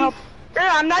actually gonna help. No,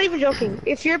 I'm not even joking.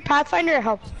 If you're Pathfinder, it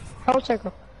helps. Hold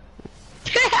circle.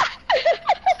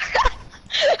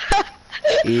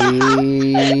 Yo,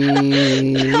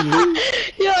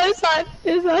 it's on.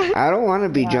 I don't want to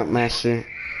be jump master.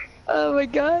 Oh my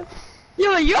god.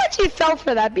 Yo, you actually fell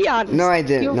for that, be honest. No, I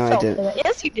didn't. You No, I fell didn't. for that.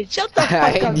 Yes, you did. Shut the fuck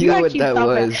I up. knew You what actually that fell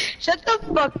for was. Shut the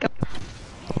fuck up.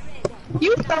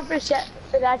 You fell for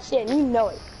that shit, and you know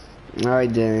it. No, I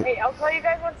didn't. Hey, I'll tell you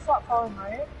guys when to stop falling,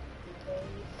 right?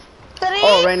 3,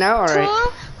 Oh, right now? Alright.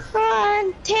 2,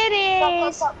 1,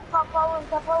 titties. Stop falling.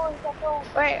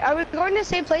 Wait, are we going to the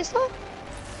same place though?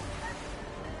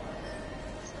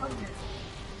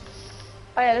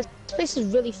 Oh yeah, this place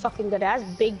is really fucking good. It has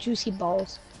big juicy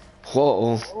balls.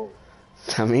 Whoa.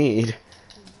 Tamid.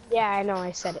 Yeah, I know,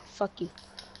 I said it. Fuck you.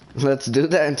 Let's do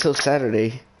that until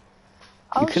Saturday.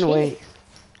 Oh, You can shit. wait.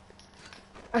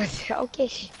 Okay.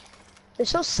 They're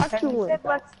so succulent.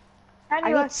 I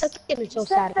Kenny, got succulent until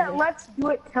said that Saturday. let's do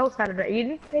it till Saturday. You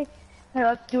didn't say, hey,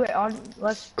 let's do it on,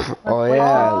 let's Oh wait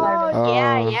yeah. till Oh,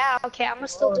 Saturday. yeah, okay, I'm gonna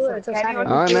still do it until Kenny,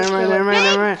 Saturday. Oh, never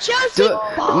mind. Chelsea Do it.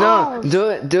 No, do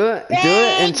it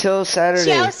until Saturday.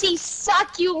 Chelsea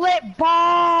succulent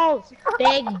balls!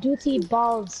 Big duty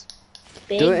balls.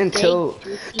 Do it until.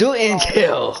 Do it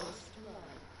until.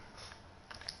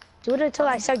 Do it until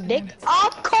I suck dick?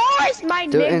 Of course, my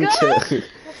Do it nigga! until. Do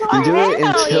it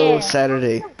Hell until yeah.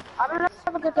 Saturday. I don't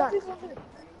have a good time.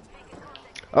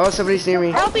 Oh, somebody's near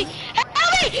me. Help me! Help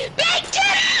me! Big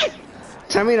titty!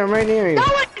 Tamid, I'm right near you. Got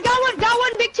one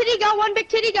big titty, got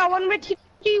one big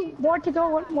titty. More to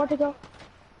go, more to go.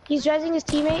 He's dressing his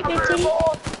teammate, big titty.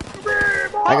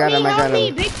 I got him, I got Help me,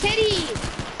 him. big titty.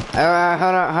 Hold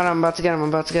on, I'm about to get him, I'm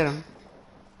about to get him.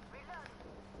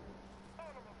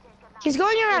 He's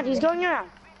going around, he's going around.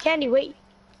 Candy, wait.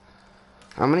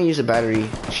 I'm gonna use a battery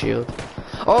shield.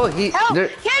 Oh, Help! there.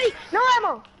 Candy, no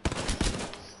ammo.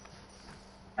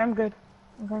 I'm good.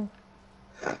 Okay.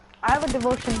 I have a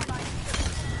devotion.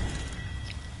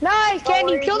 Nice,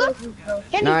 Candy, you killed him?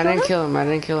 Candy, No, I you didn't killed him? kill him, I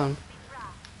didn't kill him.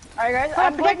 Alright guys, Come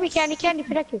on, protect me, Candy, Candy,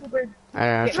 protect me. Alright,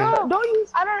 I'll try. No, Don't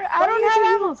use. I Don't don't use have your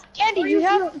ammo. heals. Candy, do you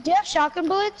have shotgun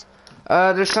bullets?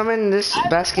 There's some in this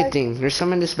basket thing. There's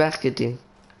some in this basket thing.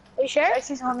 Are you sure? I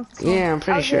see someone. Yeah, I'm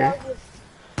pretty sure.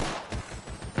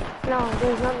 No,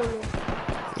 there's nothing there.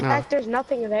 In No. fact, there's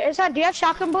nothing in there. It's not, do you have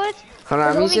shotgun bullets? Hold on,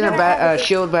 I'm There's using only a gonna have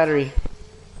shield battery.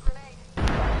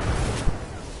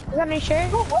 Is that me sure?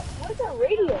 What is that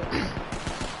radio?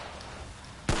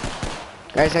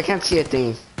 Guys, I can't see a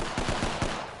thing.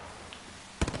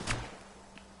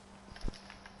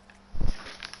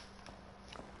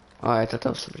 Oh, I thought that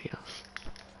was somebody else.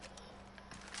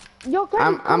 Yo,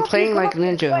 Candy, I'm playing like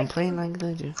ninja. ninja. I'm playing like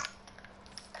ninja.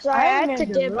 So I I had am to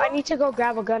ninja, dip. bro. I need to go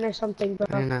grab a gun or something, bro.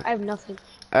 I know. I have nothing.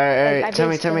 Alright, I alright. Tell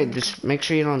me. basically- Just make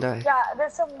sure you don't die. Yeah,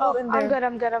 there's some loot in there.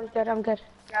 I'm good. I'm good.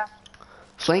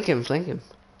 Flank him. Flank him.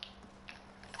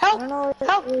 Help! I don't know.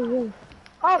 Help!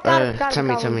 Oh, got it, got it, tell me,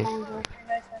 got tell it. me.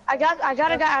 I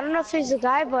got a guy. I don't know if he's a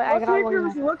guy, but I What got character one.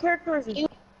 is he? What character is he? He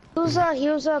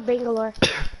was a Bangalore.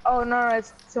 Oh no,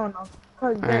 it's someone else.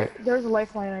 Cause Alright. there's a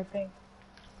lifeline, I think.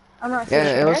 I'm not sure.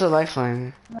 Yeah, it was a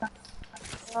lifeline.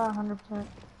 100%.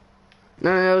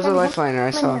 No, it was a lifeliner.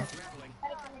 I saw.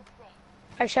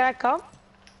 Should I come?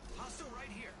 Hostile right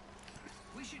here.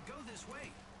 We should go this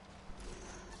way.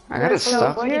 I gotta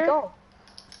stop. Where'd he go?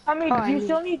 I mean, Oh, do I you need-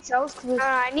 still need cells? Cause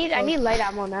I need light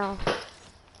ammo now.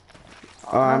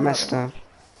 Oh, I messed up.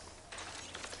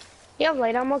 You have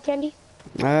light ammo, Candy?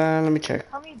 Let me check.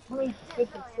 how many take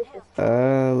this?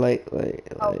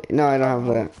 Light. No, I don't have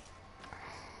that.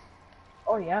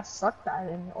 Oh yeah, suck that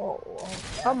in.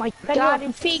 Oh my god,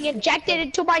 it's being injected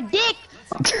into my dick!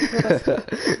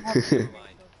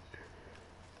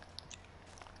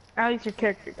 At least your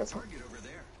character doesn't. Target over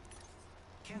there.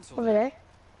 Cancel. Over there?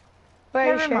 Where are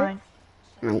you Never sure? mind.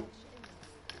 No.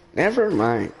 Never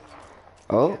mind.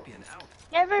 Oh. Champion out.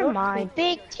 Never mind.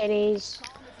 Big titties.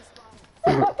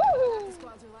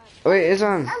 Wait, it's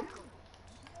on.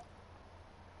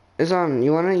 It's on.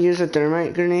 You wanna use a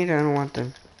thermite grenade? I don't want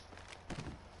them.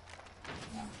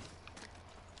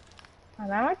 And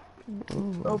that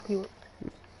might OP.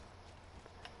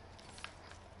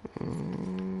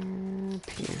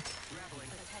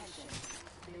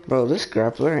 Bro, this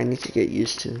grappler I need to get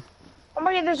used to. Oh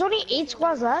my god, there's only 8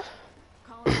 squads left?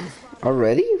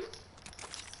 Already?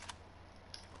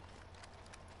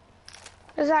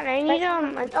 Is that I need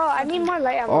I need more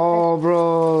light ammo. Oh,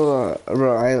 bro,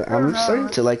 I'm starting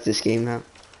to like this game now.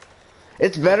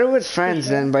 It's better with friends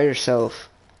than by yourself.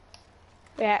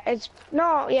 Yeah,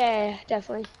 yeah,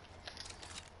 definitely.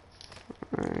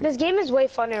 Alright. This game is way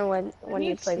funner when you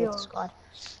need play with the skills. squad.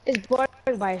 It's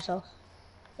boring by yourself.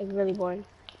 Like really boring.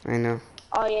 I know.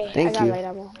 Oh yeah, Thank I got you. light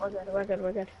ammo. We're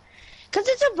good. Cause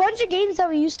it's a bunch of games that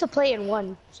we used to play in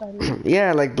one. So I mean,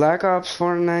 Yeah, like Black Ops,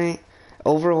 Fortnite,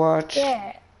 Overwatch.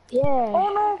 yeah.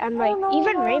 Oh no. And like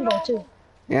even Rainbow too.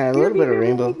 Yeah, a little bit of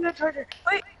Rainbow.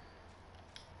 Wait.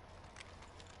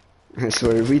 I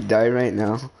swear, if we die right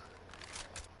now.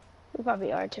 We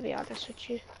probably are, to be honest with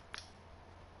you.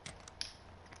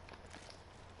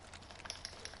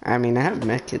 I mean, I have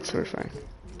medkits, so we're fine.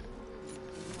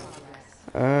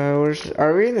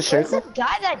 Are we in the Where's circle? the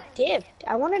guy that dipped?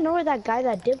 I want to know where that guy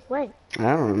that dipped went.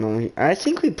 I don't know. I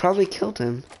think we probably killed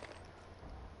him.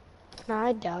 No,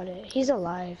 I doubt it. He's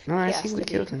alive. No, I He has think we to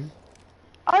be. killed him.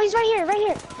 Oh, he's right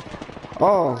here.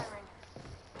 Oh.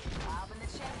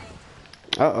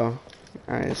 Uh-oh.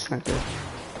 Alright, it's not good.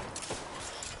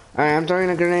 Alright, I'm throwing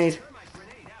a grenade.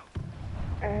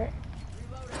 Alright.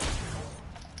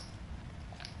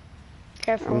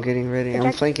 Careful. I'm getting ready. I'm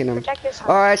Protect- flanking him. Protect this house.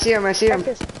 Oh, I see him. I see him.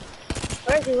 Protect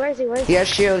this. Where is he? He has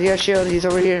shield. He's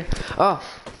over here. Oh.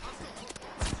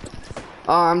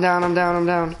 Oh, I'm down.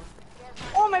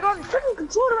 Oh my god, the freaking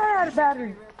controller ran out of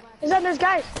battery. Is that this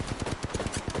guy?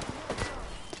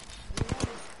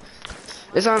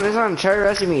 It's on. Try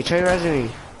resing me.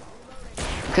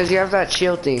 Cause you have that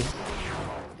shield thing.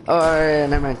 Oh, alright,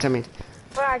 never mind. Tell me.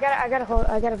 Oh, I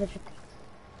gotta protect.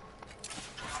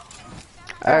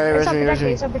 Alright, It's res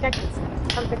me.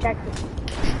 unprotected.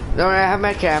 No, I have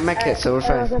medkit, so we're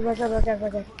fine. We're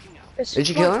good. Did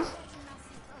you kill him?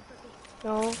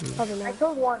 No, probably I not.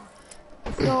 killed one.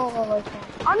 It's no lifeline.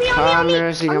 On me, I'm on me.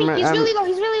 nursing, On me. I'm- He's I'm- really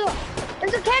low.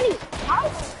 There's a candy. How?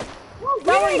 No,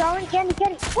 No, Darwin, Candy,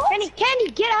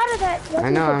 Candy, get out of that. I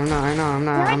know, I'm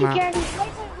Candy, out.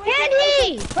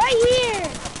 Candy, right here.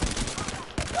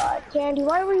 God, Candy,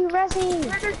 why were you resing?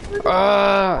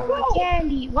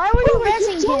 Candy, why were you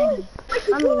resing, Candy?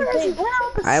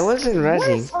 I wasn't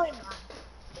resing.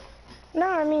 No,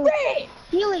 I mean,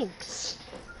 healing.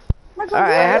 Alright,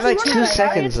 I have like 2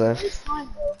 seconds left.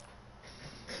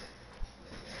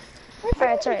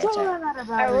 Alright,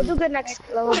 Alright, we'll do good next.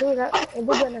 We'll do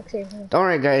good next game. Don't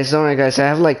worry guys, I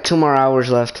have like 2 more hours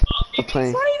left of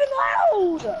playing. Not even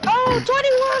loud. Oh,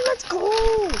 21, let's go.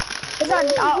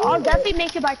 I'll definitely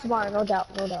make it by tomorrow, no doubt.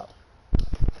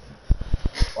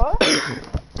 What?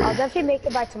 I'll definitely make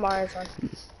it by tomorrow, son.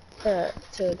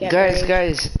 To get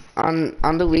Guys,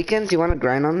 on the weekends, you want to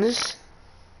grind on this?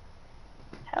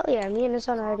 Hell yeah, me and the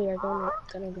son already are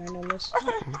gonna grind on this.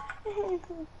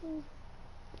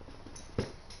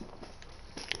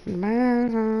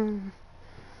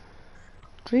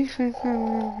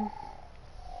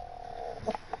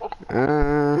 Uh,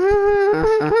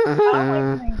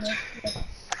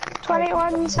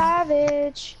 21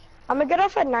 Savage. I'm gonna get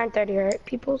off at 9:30, alright,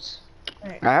 peoples?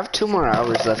 I have 2 more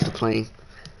hours left of playing.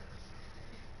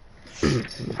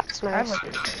 That's nice.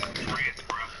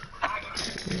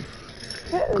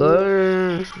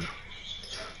 Good.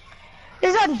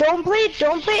 Listen, don't play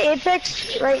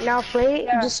Apex right now.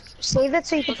 Just save it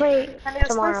so you can play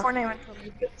tomorrow.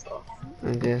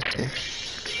 Okay.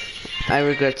 I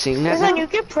regret seeing that. Listen, you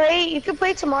can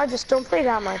play tomorrow. Just don't play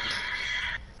that much.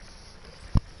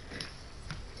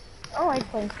 I like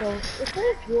playing kills. If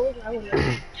there's rules, I would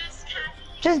like.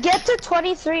 Just get to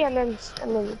 23 and then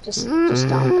just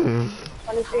stop.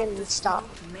 23 and then stop.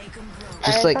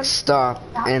 Just like stop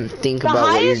and think about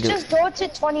what you're doing. The highest, just go to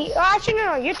 20. Oh, actually,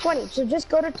 no, you're 20. So just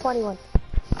go to 21.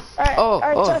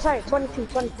 Alright, sorry, 22.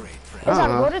 Listen,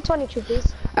 go to 22,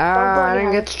 please. I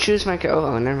didn't get to choose my.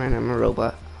 Oh, never mind. I'm a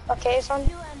robot. Okay, son.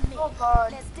 Oh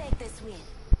god. Let's take this win.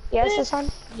 Yes,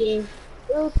 son. Yeah.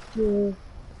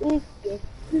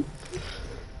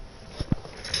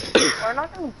 We're not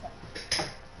gonna.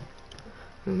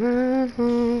 I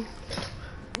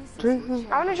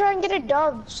wanna try and get a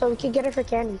dub so we can get it for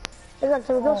Candy. Listen,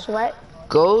 can we go sweat?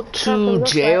 Go to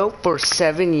jail for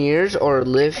 7 years or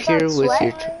live here with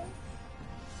your.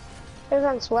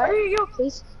 Listen, sweat. Where you go,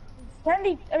 please?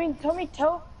 Candy,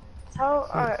 tell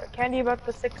Candy about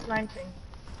the 6ix9ine thing.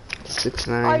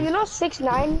 6ix9ine. Oh, you know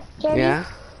 6ix9ine, Candy? Yeah.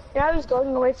 You know he's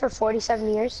going away for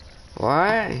 47 years.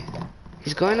 Why?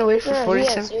 He's going away for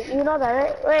 47. You know that,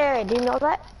 right? Wait, do you know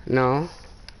that? No.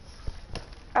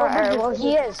 Alright, well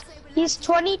he is. He's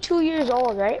 22 years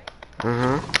old, right?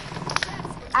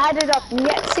 Add it up. You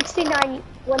get 69.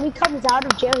 When he comes out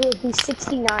of jail, he'll be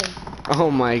 69. Oh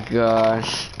my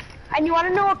gosh. And you want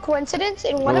to know a coincidence?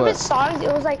 In one of his songs, it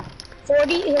was like 40.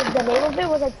 The name of it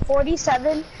was like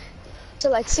 47 to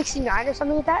like 69 or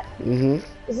something like that.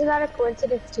 Isn't that a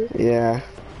coincidence too? Yeah.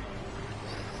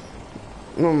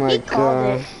 Oh my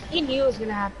god. He knew it was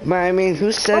gonna happen. But I mean,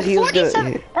 who said he was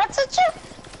gonna?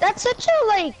 That's such a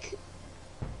like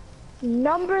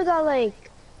number that like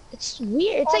it's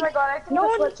weird. It's oh my god, I think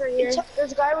the switch are here.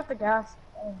 There's a guy with the gas.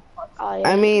 Oh, yeah.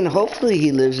 I mean, hopefully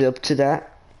he lives up to that.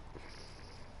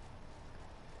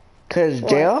 Cause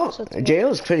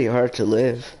jail is pretty hard to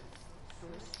live.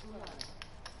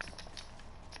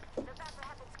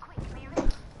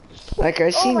 Like I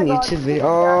seen YouTube videos.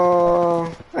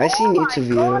 Oh, I seen YouTube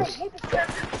videos. Get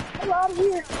out of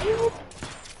here, dude.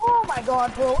 Oh my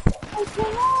god, bro. What's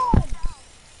going on?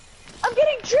 I'm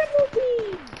getting triple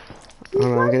team.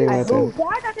 I'm getting that thing.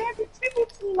 Why did they have the triple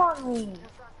team on me?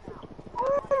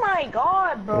 Oh my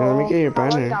god, bro. Yeah, let me get your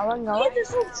banner. Get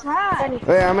this little trash.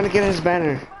 Wait, I'm gonna get his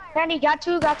banner. Danny, got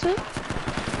two.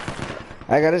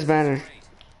 I got his banner.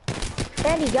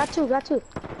 Danny, got two.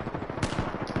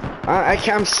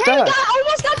 I'm stuck. Danny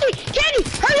almost got three. Danny,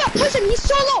 hurry up. Listen, he's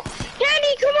so low.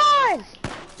 Danny, come on.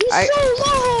 He's so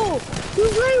low. You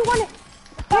really want it.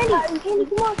 Candy,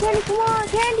 come on.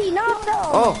 Candy, knock them.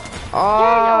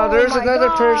 Oh, there's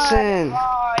another person.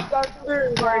 Oh, I got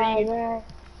third party.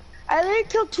 I literally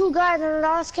killed two guys and the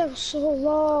last guy was so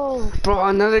low. Bro,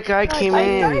 another guy came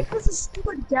in. I thought it was a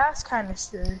stupid gas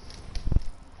canister.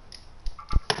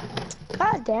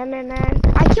 God damn it, man.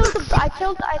 I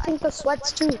killed I think the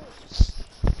sweats too.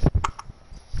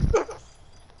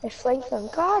 I flanked them.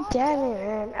 God damn it,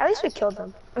 man. At least we killed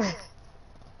them.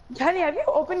 Danny, have you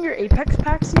opened your Apex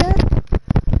packs yet?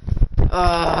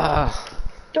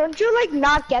 Don't you like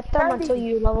not get them Danny. until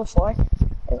you level 4?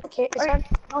 Okay,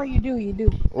 Oh, you do.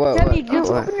 What? Danny, did you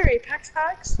open your Apex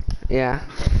packs? Yeah.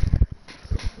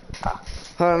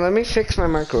 Hold on, let me fix my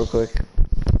mic real quick.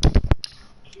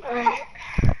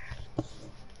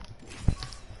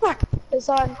 It's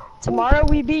on. Tomorrow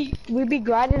we be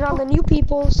grinding on the new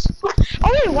peoples. Oh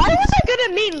wait, why was I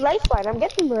gonna mean Lifeline? I'm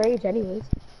getting rage anyways.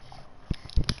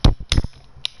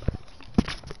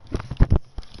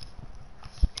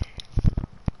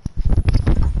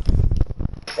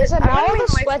 Listen, now all the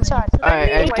sweats on.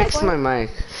 Alright, I fixed my mic.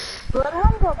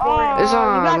 Oh, It's you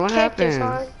on, got what kicked, it's happened?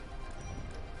 on.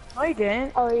 No, you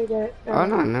didn't. Oh, you did. Oh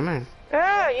no, never mind.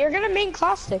 You're gonna main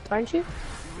caustic, aren't you?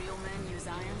 Real men use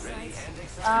iron sights.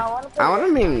 I wanna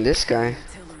mean this guy.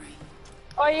 Artillery.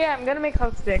 Oh yeah, I'm gonna make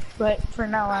hook stick, but for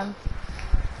now on.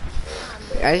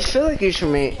 I just feel like you should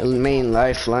main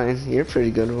Lifeline. You're a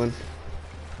pretty good one.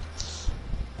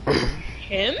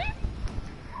 Him?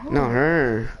 No,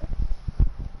 her.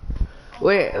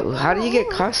 Wait, how do you get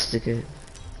caustic? Oh,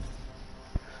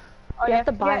 You have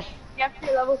to buy. You have to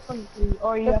be level 23,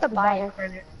 or you have to buy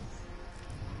it.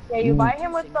 Yeah, you buy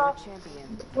him with the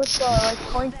like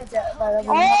coins to get by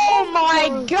level. Oh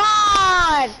my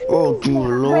god! Oh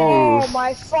dear lord. Oh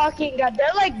my fucking god,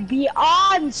 they're like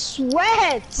beyond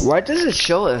sweat! Why does it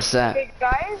show us that? Okay,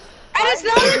 guys. And it's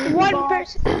not like one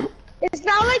person. It's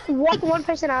not like one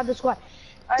person out of the squad.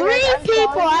 Three I'm people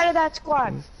telling you, out of that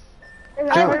squad.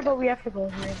 but we have to go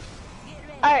here.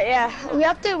 Alright, yeah. We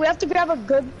have to grab a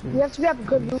good loot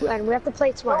and we have to play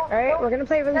it smart, alright? We're gonna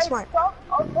play really Guys, smart. stop.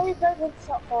 I'll tell you guys when to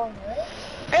stop falling, right?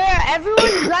 Yeah, everyone,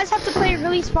 you guys have to play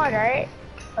really smart, alright?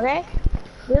 Okay?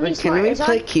 Really Wait, smart. can we It's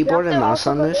play on- keyboard you and have to mouse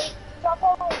also on go- this? Stop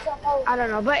falling, stop falling, I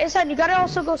don't know, but Isan, you gotta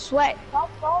also go sweat. stop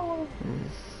falling.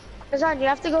 Isan, you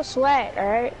have to go sweat,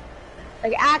 alright?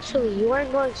 Like, actually, you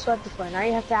weren't going sweat before, now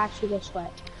you have to actually go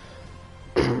sweat.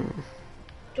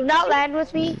 Do not land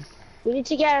with me. We need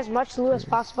to get as much loot as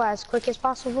possible, as quick as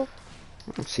possible.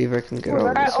 Let's see if I can get all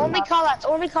Alright, this. only callouts,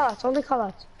 only callouts, only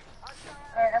callouts.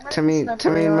 Alright, I'm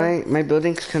Tell me, my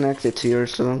building's connected to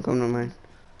yours, so don't come to mine.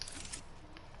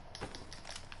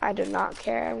 I do not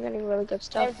care, I'm getting really good I'm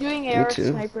stuff. doing AR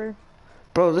too. sniper.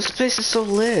 Bro, this place is so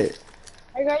lit.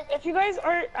 Hey guys, if you guys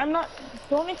are,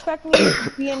 don't expect me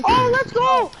to be in. Oh, let's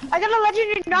go! I got a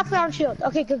legendary knockdown shield.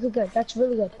 Okay, good. That's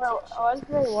really good.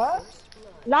 What?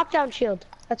 Knockdown shield.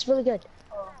 That's really good.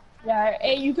 Yeah,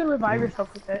 hey, you can revive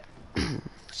yourself with it.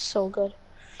 So good.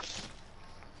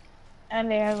 And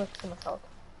they have like some assault.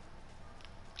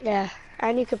 Yeah,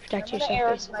 and you can protect I'm gonna yourself.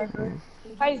 AR basically. sniper.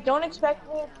 Guys, don't expect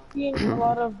me to be in a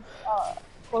lot of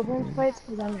close range fights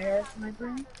because I'm AR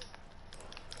sniper.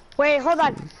 Wait, hold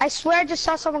on. I swear I just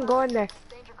saw someone go in there.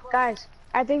 Guys,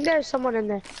 I think there's someone in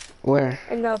there. Where?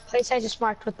 In the place I just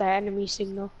marked with the enemy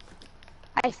signal.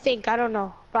 I think, I don't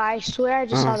know. But I swear I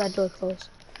just saw that door close.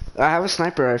 I have a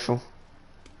sniper rifle.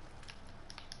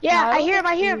 Yeah, No, I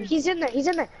hear him. He's in there.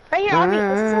 Right here, on me.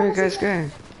 Alright, guys,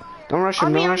 guys. Don't rush him,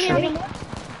 On me, don't on rush me, on him. me.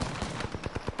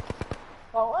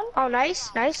 Got one? Oh, nice.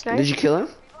 Did you kill him?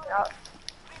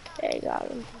 There you got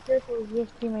him. Be careful with your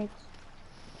teammates.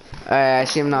 Alright, I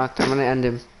see him knocked. I'm gonna end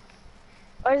him.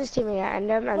 Where's his teammate at? End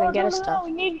him and then get his stuff.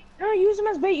 We need, use him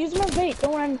as bait,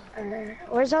 Don't run.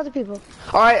 Where's the other people?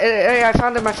 Alright, hey, I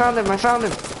found him.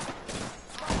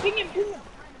 Ping him.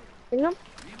 In them?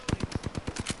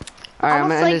 Alright, I'm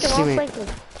gonna end his I'll teammate. flank him.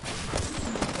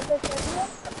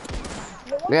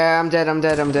 Yeah, I'm dead.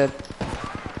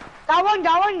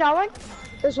 Got one.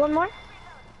 There's one more.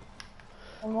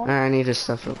 I need his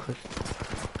stuff real quick.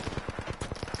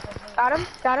 Got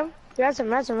him. Res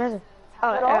him.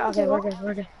 Oh, okay, we're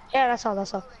good. Yeah, that's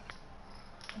all.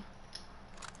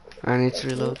 I need to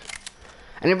reload.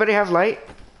 Anybody have light?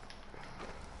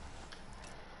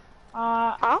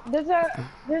 There's a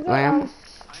Lamb?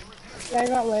 yeah, I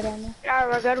got light on there. Yeah,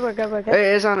 we're good.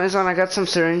 Hey, Izan, I got some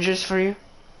syringes for you.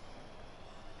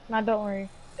 Nah, don't worry.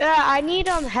 Yeah, I need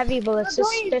heavy bullets. No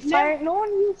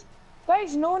one used,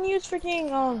 guys, no one used freaking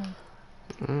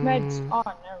meds. Oh,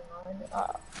 never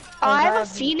mind. I have a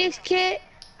Phoenix kit.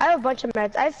 I have a bunch of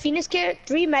meds. I have Phoenix kit,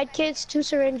 3 med kits, 2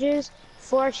 syringes,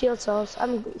 4 shield cells.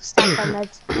 I'm stacked on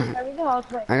meds.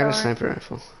 I got a sniper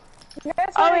rifle.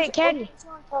 Oh wait, candy.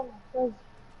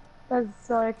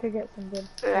 So I could get some good.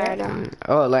 I know.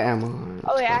 Oh, light ammo.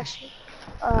 Oh wait, actually,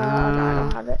 no, I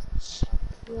don't have it.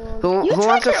 Who You wants a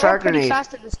charge your frag ore pretty grenade?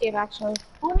 fast in this game, actually.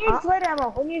 Who needs light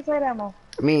ammo?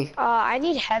 Me. I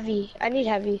need heavy.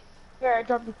 Here, I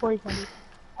dropped the 40 candy.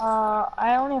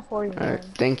 I only have 40. Alright,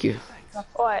 thank you.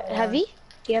 What? Heavy?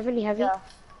 Do you have any heavy? Yeah.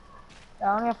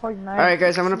 I only have 49. Alright,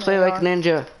 guys, I'm gonna play like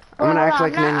ninja. I'm gonna act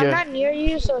like I'm ninja. not near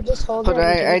you, so just hold But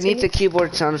it. I need the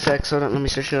keyboard sound effects, so let me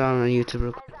search it on YouTube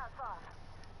real quick.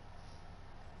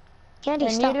 Candy,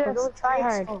 stop. Don't try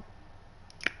hard.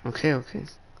 Okay.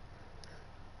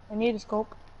 I need a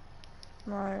scope.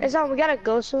 It's on. We gotta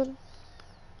go soon.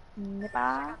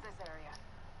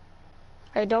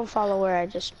 I don't follow where I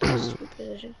just pressed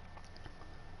reposition.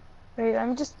 Wait, let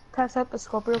me just pass out the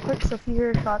scope real quick, so if you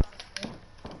hear shots,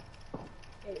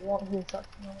 it won't hear shots.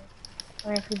 I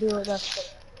mean, if you do it, that's good.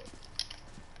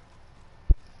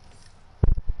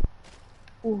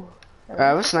 Ooh. I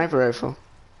have a sniper rifle.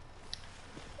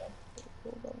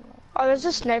 Oh, there's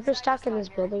a sniper stock in this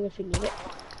building if you need it.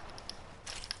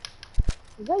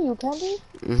 Is that you, Candy?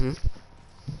 Mhm.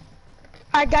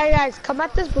 Alright, guys, come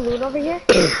at this balloon over here.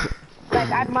 Like,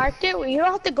 I marked it. You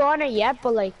don't have to go on it yet,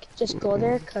 but, like, just go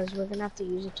there, because we're gonna have to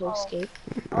use it to escape.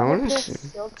 I wanna see.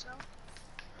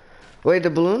 Wait, the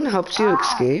balloon helps you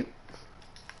escape?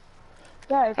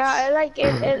 Yeah, it's...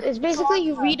 It's basically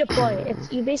you redeploy it.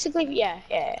 It's, you basically, yeah.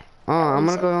 Oh, I'm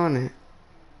gonna go on it.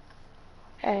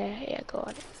 Yeah, go on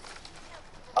it.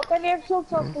 Okay, they have shield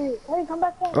cell for you. Hey, come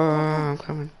back down. Oh, I'm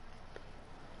coming.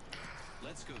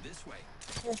 Let's go this way.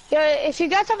 Yeah, if you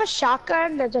guys have a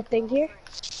shotgun, there's a thing here.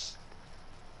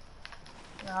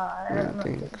 Nah, I don't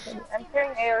know. I'm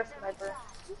carrying AR sniper.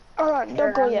 Oh,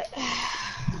 don't go yet.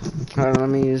 Hold on, let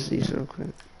me use these real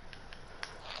quick.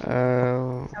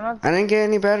 I didn't get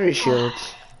any battery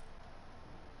shields.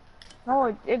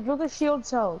 No, it's the shield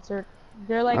cells.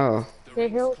 They're like, Oh. they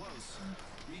heal.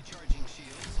 Recharging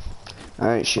shields.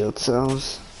 Alright, shield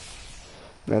cells.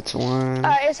 That's one.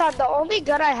 It's not the only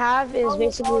gun I have is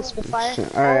basically a Spitfire.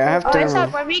 Alright, I have It's not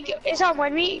thermal.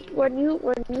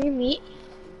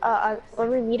 when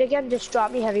we meet again, just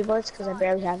drop me heavy bullets because I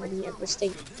barely have any, and this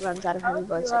thing runs out of heavy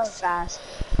bullets like fast.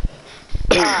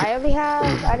 I only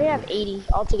have 80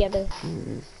 altogether.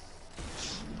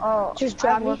 Oh, Just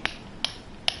drop me.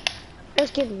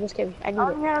 Just give me. I need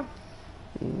it.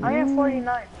 I have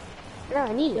 49. No,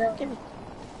 I need it. Give me.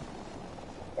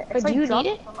 It's Do you drop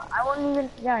need it? I won't even.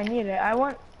 Yeah, I need it. I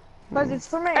want. Because it's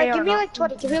for my Alright, AR. give me like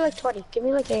 20. Give me like 20. Give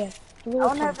me like AR. Give me I like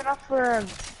don't 20. have enough for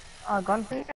a gun.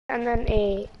 And then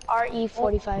a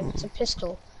RE45. It's a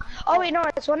pistol. Oh wait, no,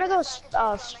 it's one of those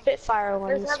Spitfire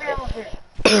ones. There's heavy ammo here.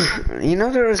 You know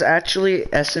there was actually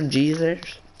SMGs there?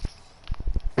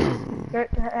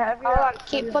 Heavy Hold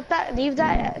on, leave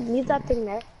that thing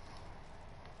there.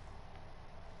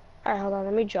 Alright, hold on,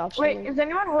 let me drop something. Wait, is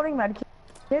anyone holding medkits?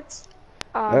 Medkits?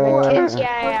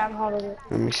 Yeah, I'm holding it.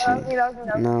 Let me see.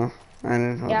 No, I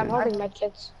didn't hold Yeah, I'm it. holding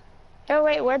medkits. Oh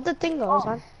wait, where'd the thing go,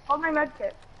 Ozan? Hold my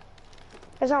medkit.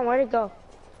 Ozan, where'd it go?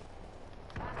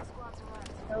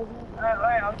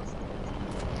 Alright, I'll just...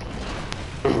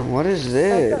 What is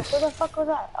this? Where the fuck was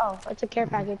that? Oh, it's a care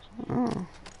package. Oh.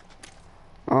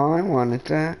 Oh, I wanted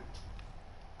that.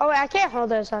 Oh wait, I can't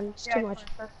hold it, Ozan. It's too much.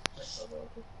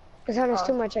 Ozan, it's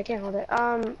too much. I can't hold it.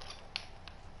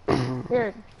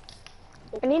 Here.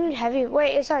 I need heavy.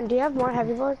 Wait, Ozan, do you have more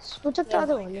heavy bullets? Who took the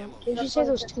other one? Man? Did you say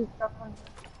those two?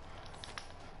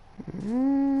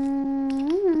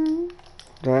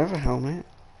 Do I have a helmet?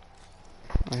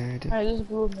 Oh, yeah, I do. Alright, this is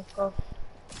blue. Let's go.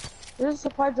 This is a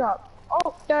supply drop.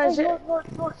 Oh, Does hey, it? look.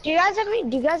 Do you guys have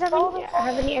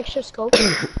any extra scope?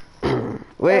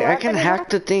 Wait, I can hack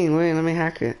the thing. Wait, let me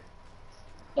hack it.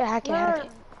 Yeah, hack it.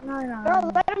 No.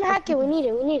 Bro, let him hack it. We need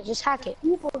it. Just hack it.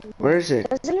 Where is it?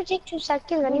 Doesn't it take 2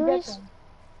 seconds anyways?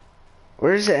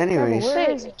 Where is it anyways?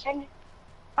 Wait, can you?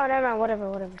 Oh, never mind.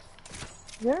 Whatever.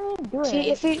 You're doing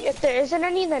See, if there isn't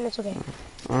any, then it's okay.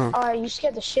 You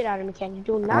scared the shit out of me, Ken. You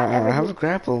do not ever. I have a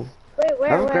grapple. Wait, I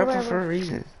have a grapple for a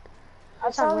reason. I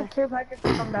saw the care package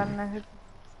come down and I heard...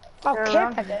 Oh,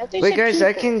 care package. Wait, guys,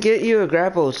 I can get you a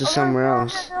grapple to somewhere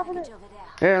else.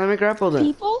 Here, let me grapple them.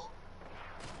 People?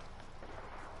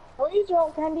 Don't use your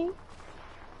own candy.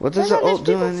 What does the ult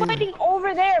do? There's people fighting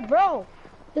over there, bro.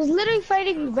 There's literally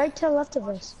fighting right to the left of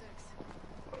us.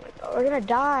 We're gonna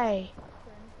die.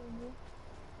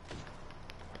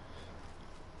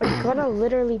 We're gonna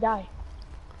literally die.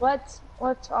 What's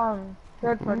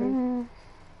third party?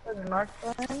 There's a north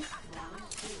line.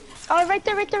 Oh, right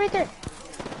there.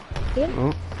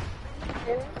 Oh.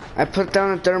 I put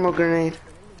down a thermal grenade.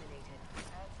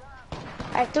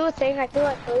 I threw a thing. I threw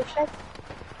a close check.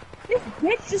 This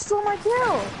bitch just stole my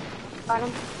kill. Got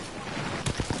him.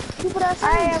 Stupid ass.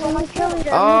 I am one kill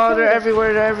leader. Oh, they're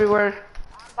everywhere.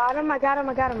 Got him. I got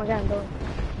him. Go.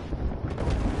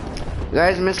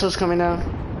 Guys, missiles coming down.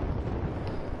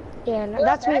 Yeah, no,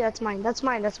 that's me. That's mine.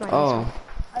 Oh.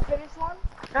 I finished one.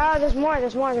 No, there's more.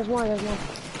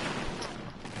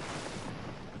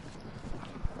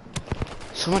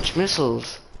 So much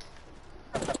missiles.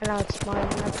 I know it's mine.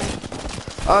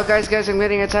 Oh, guys, I'm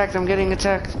getting attacked.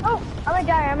 Oh,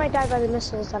 I might die by the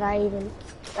missiles that I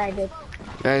did.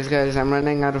 Guys, I'm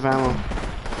running out of ammo.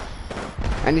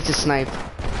 I need to snipe.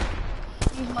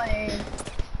 Use my aim.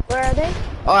 Where are they?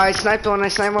 Oh, I sniped one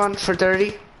for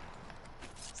 30.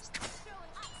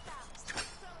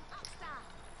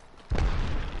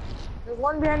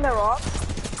 one behind the rock.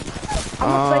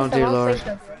 Oh dear lord.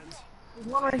 There's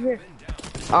one right here.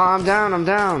 Oh, I'm down, I'm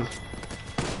down.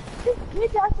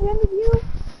 It's actually under you.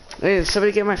 Hey,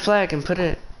 somebody get my flag and put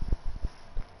it.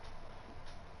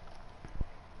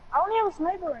 I only have a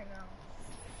sniper right now.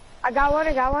 I got one.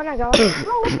 Bro, what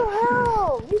the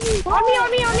hell?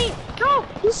 On me. No,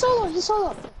 he's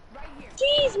solo.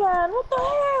 Jeez, man, what the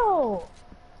hell?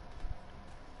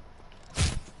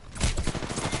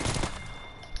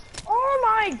 Oh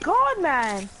my god,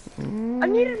 man. I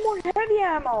needed more heavy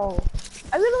ammo.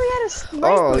 I literally had a sniper.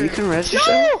 Oh, you can rest No,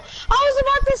 yourself? I was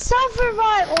about to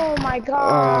self-revive. Oh my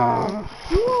god.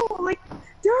 No, like,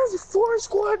 there's 4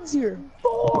 squads here.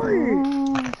 4!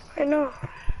 I know.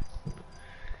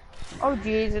 Oh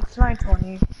jeez, it's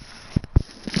 9:20.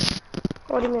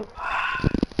 What do you mean?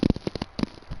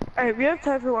 Alright, we have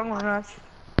time for one more match.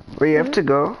 Where you have to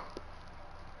go?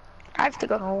 I have to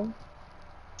go. No.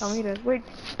 Tell me to. Wait.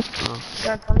 Oh.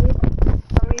 Yeah, tell me to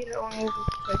only have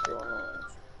time for one more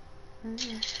match.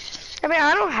 I mean,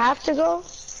 I don't have to go.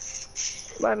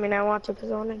 But I mean, I want to because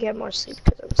I want to get more sleep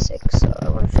because I'm sick. So I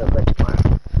want to feel good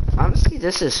tomorrow. Honestly,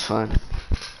 this is fun.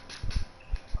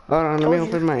 Hold on, let me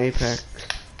open my Apex.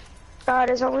 God,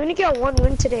 I'm gonna get 1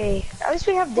 win today. At least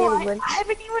we have daily wins. I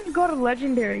haven't even got a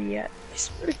legendary yet. I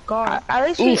swear to God. At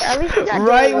least we got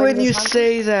Right daily when wins you this month.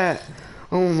 say that.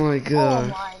 Oh my Oh god.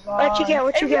 my God. What you get?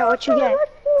 What you get? I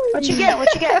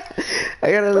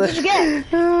gotta What did you get?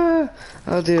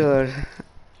 Oh dear lord.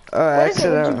 Oh, I What is it?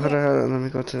 exit What'd out. you Hold on. Let me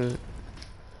go to.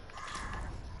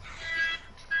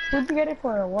 Who'd you get it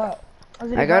for or what?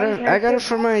 Was I got it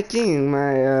for my thing.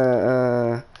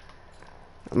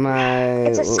 My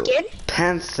It's a skin?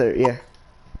 Panther. Yeah.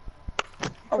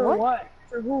 For what?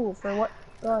 For who? For what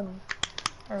gun?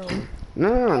 Or...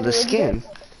 No, the skin.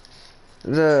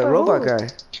 The For robot who? guy.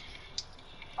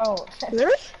 Oh.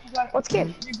 Really? What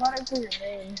skin? You got it for your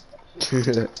name.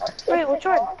 Wait, which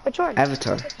one? Which one?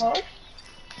 Avatar.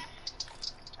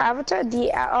 Avatar?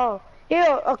 Oh.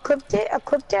 Equipped it,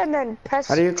 and then press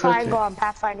How do you equip triangle it? on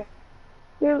Pathfinder.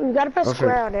 You gotta press Okay.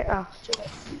 square on it. Oh,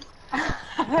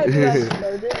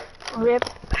 rip.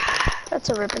 That's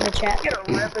a rip in the chat. Get a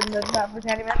rip in the chat for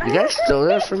Candy Man. You guys stole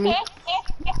that from me?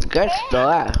 You guys stole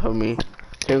that from me.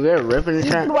 Can we get a rip in the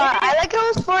chat? Well, I like it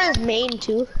was for his main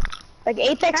too. Like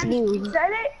Apex Kenny, new. you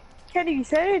said it? Kenny, you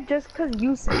said it just because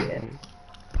you said it.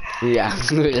 Yeah.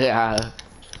 Yeah.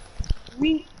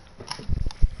 We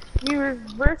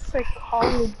reverse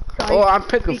psychology. Oh, I'm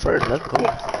picking first. Let's go.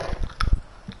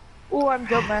 Oh, I'm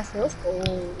Jump Master. Let's go.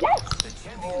 Yes!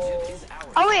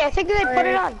 Oh wait, I think they put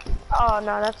it on. Oh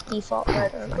no, that's default.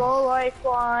 Let's go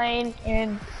Lifeline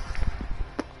and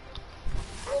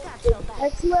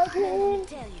X Legend,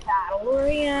 Battle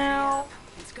Royale.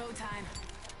 It's go time.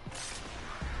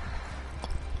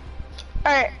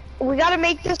 Alright, we gotta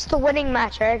make this the winning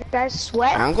match, right guys?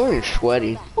 Sweat. I'm going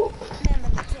sweaty.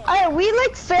 Alright, we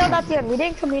like failed at the end. We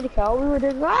didn't communicate. All we were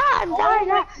doing, I'm dying.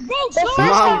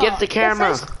 Mom, get the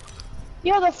camera.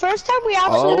 The first time we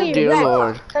absolutely dear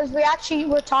Lord. because we actually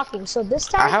were talking. So this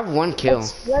time I have 1 kill.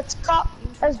 let's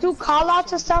do call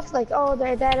outs and stuff like, oh,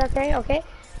 they're dead, okay.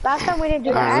 Last time we didn't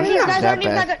do that. And these guys aren't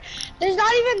even that good.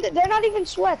 They're not even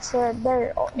sweats. They're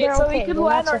So okay. we could They're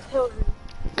land not our so- kills.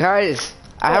 Guys,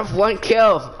 I have 1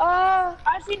 kill.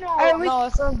 Actually, no. No,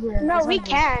 it's not weird. No, we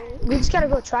can. We just gotta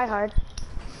go try hard.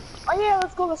 Oh yeah,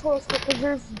 let's go. Because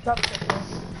there's dubstep.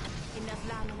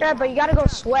 Yeah, but you gotta go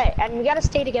sweat, and we gotta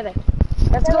stay together.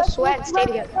 Let's go sweat and stay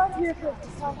together.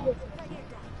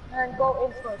 And go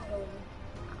in first.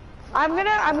 I'm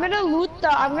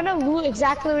gonna loot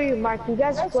exactly where you marked. You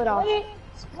guys split off.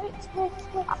 Split.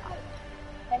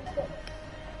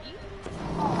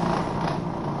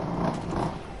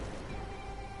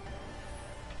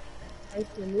 I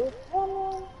can move.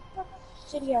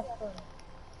 City has fun.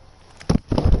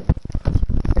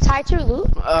 It's high to loot.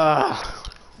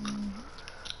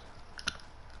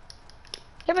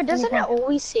 Yeah, but doesn't it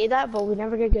always say that? But we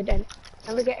never get good and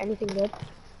never get anything good.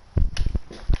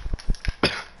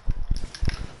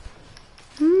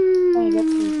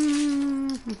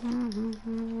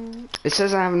 It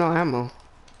says I have no ammo.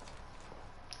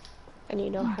 And you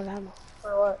don't have ammo.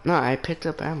 For what? No, I picked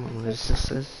up ammo. It just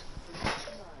says.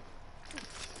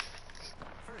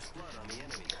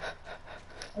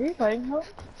 Are you fighting her?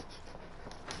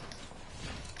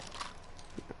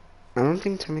 I don't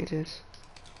think Tomato is.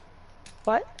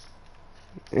 What?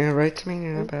 Yeah, right, Tomato,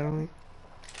 you're not battling.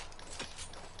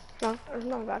 No, there's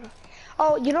no battle.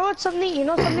 Oh, you know what's something? You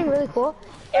know something really cool?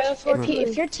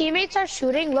 If your teammates are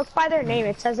shooting, look by their name.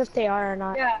 It says if they are or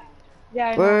not. Yeah. Yeah, I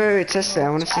Wait, know. wait, test it. I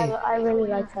want to see. I really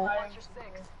like that.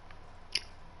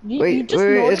 Wait,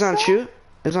 it's on shoot.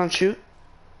 It's on shoot.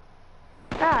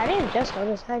 Ah, I didn't just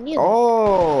notice. I knew that.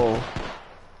 Oh.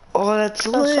 Oh, that's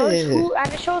So it shows lit. who,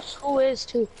 and it shows who is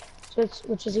too. So it's,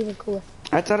 which is even cooler.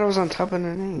 I thought it was on top of the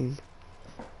name.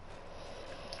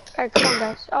 Alright, come on,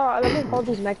 guys. Oh, let me hold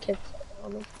these medkits.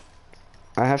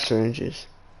 I have syringes.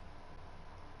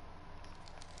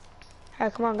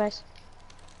 Alright, come on, guys.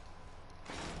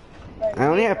 I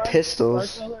only have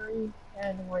pistols. Artillery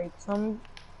and rape some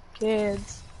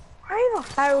kids.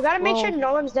 Alright, we gotta make sure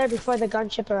no one's there before the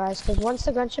gunship arrives. Because once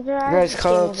the gunship arrives, Guys, it's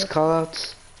call game outs, over. call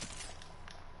outs.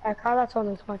 Alright, call outs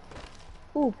only. Come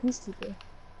on. Ooh, peacekeeper.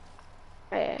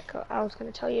 Yeah, I was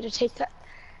gonna tell you to take that.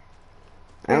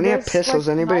 I only have pistols.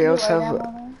 Anybody else have?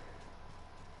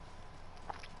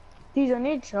 These I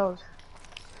need shells.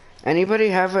 Anybody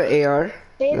have an AR?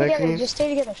 Stay that I can together. use? Just stay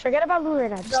together. Forget about loot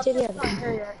right now. Just stay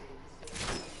together.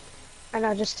 I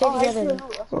know. Just stay together.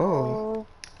 Oh.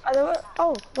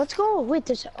 Oh, let's go. Wait,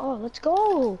 there's. Oh, let's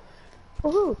go.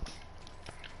 Woohoo!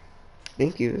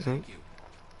 Thank you. Huh?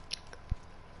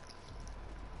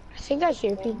 I think I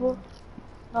hear people.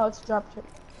 No, it's dropship.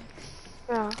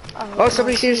 No. Oh,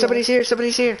 somebody's here. Somebody's here.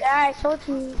 Somebody's here. Yeah, I told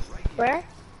you. Where?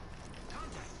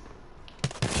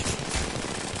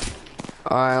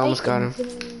 Oh, I almost got him.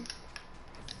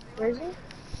 Where is he?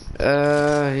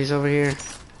 He's over here.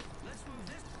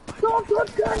 Got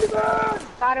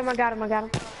him. I got him. I got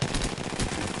him.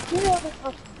 Wait,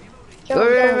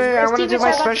 I want to do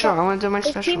my special. I want to do my His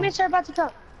special. teammates are about to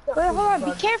come. Wait, hold on.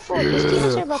 Be careful. His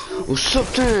teammates are about to come. What's up,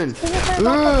 then? His teammates are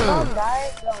about to come,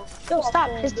 guys. Yo, stop.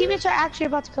 His teammates are actually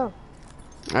about to come.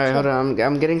 Alright, hold on.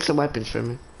 I'm getting some weapons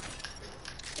from him.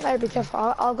 Alright, be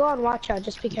careful. I'll go and watch out.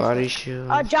 Just be careful. Body shield.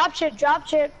 Drop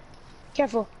ship.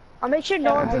 Careful. I'll make sure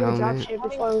no one's gonna drop helmet. ship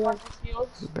before we run.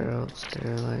 Barrel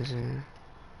sterilizer.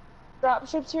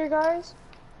 Dropships here, guys.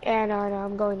 Yeah, no,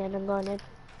 I'm going in.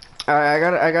 Alright, I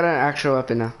got an actual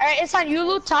weapon now. Alright, it's on you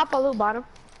loot top, I'll loot bottom.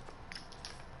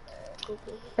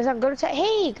 It's on go to top.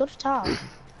 Hey, go to top.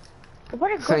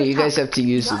 You guys have to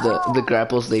use the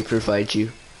grapples they provide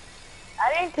you.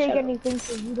 I didn't take anything,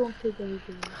 so you don't take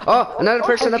anything. Oh, another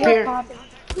person up here.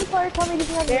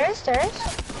 There's.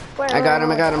 I got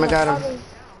him.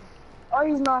 Oh,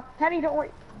 he's not. Penny, don't worry.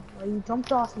 Oh, you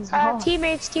jumped off. He's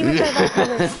Teammates are about to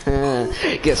come in.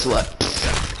 Guess what?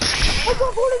 Let's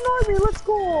go, Golden Army. Let's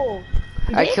go.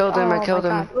 I killed him. I killed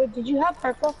him. God. Wait, did you have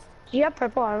purple? Did you have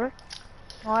purple armor?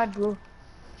 No, I had blue.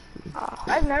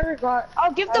 I've never got.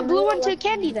 Oh, give the blue one to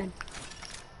Candy then.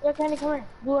 Yeah, Candy, come here.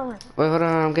 Blue armor. Wait, hold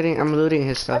on. I'm looting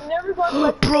his stuff. I've never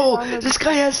got. Bro, this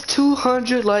guy has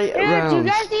 200 light Dude, rounds. do you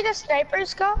guys need a sniper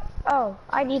scope? Oh,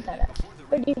 I need that.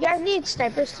 Wait, do you guys need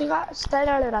snipers to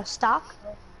stock?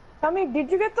 Tell me, did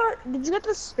you get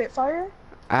the Spitfire?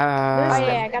 Oh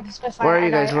yeah, I got the Spitfire. Where are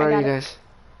you guys?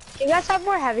 Do you guys have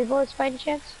more heavy bullets by any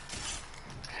chance?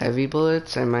 Heavy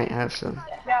bullets? I might have some.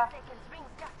 Yeah.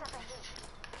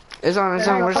 It's on.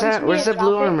 Where's the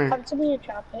blue armor? Come to me and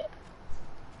drop it.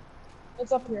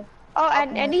 It's up here. Oh,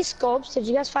 and any scopes? Did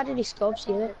you guys find any scopes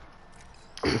either?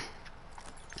 I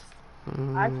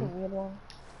actually need one.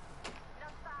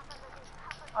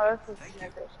 Oh, that's a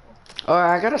sniper. Oh,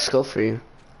 I got a scope for you.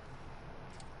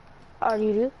 Oh,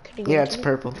 you do? Can you give Yeah, it it's to me?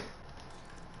 purple.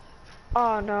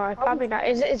 Oh no, I probably not.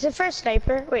 Is it for a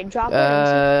sniper? Wait, drop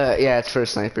it. Yeah, it's for a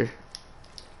sniper.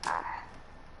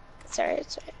 It's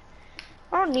alright.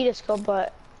 I don't need a scope,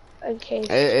 but in case.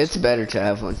 It's better to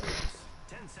have one.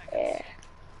 Yeah.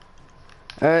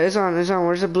 It's on.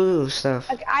 Where's the blue stuff?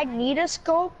 Like I need a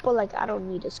scope, but like I don't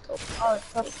need a scope. Oh,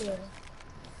 it's up here.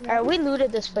 Alright, we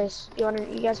looted this place. You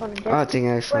guys wanna do Oh, I it? think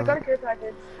I Wait, found go it. to your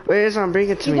package. Wait, it's on. Bring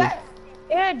it to You me. got,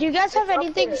 yeah, do you guys have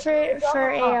anything for a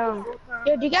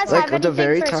yeah, do you guys Like have at the anything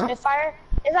very for a top? Spitfire?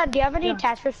 Do you have any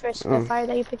attachments for a Spitfire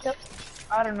that you picked up?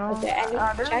 I don't know. Okay,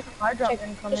 There's check. a supply drop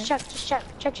incoming. Just check.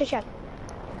 Check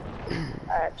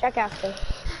after.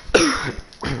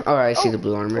 Oh, I see the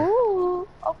blue armor. Ooh,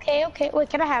 okay. Wait,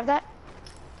 can I have that?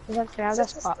 Can I have that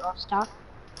stock?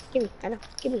 Give me, I know.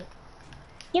 Give me it.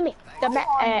 Give me it.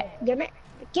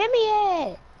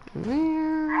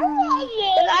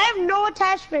 I have no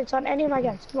attachments on any of my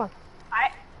guns. Come on.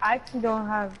 I actually don't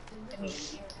have any.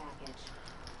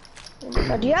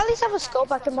 Do you at least have a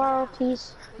scope I can borrow,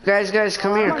 please? Guys,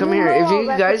 come here. If you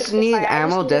guys need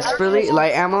ammo desperately,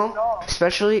 light ammo,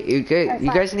 especially you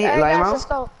guys need light ammo. Let's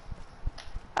go.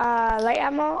 Light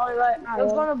ammo. Oh,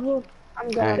 let's go to blue. I'm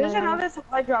good. There's another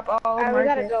supply drop. Oh, We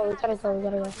gotta go.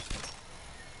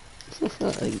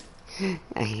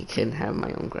 I can have my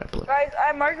own grappler. Guys,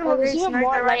 I marked the Oh, there's location. even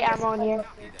more right light there. ammo in here.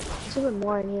 There's even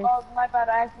more in here. Oh, my bad.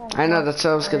 I accidentally. I know, that's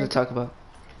what I was gonna talk about.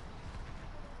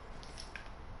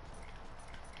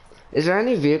 Is there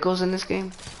any vehicles in this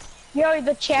game? Yo,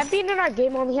 the champion in our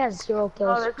game only has 0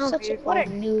 kills. there's no What a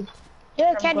vehicle. noob. Yo,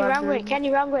 I'm Candy, glad run away. there's Candy,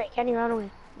 run away. Candy, run away.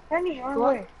 Candy, run What?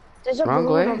 away. There's a Wrong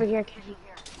balloon way? over here, Candy.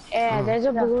 Yeah, Oh. there's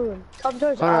a balloon. Come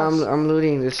towards Hold on, us. I'm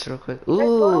looting this real quick. go to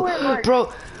Ooh, where Mark-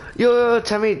 bro, yo,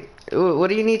 tell me, what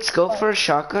do you need scope for? A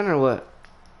shotgun or what?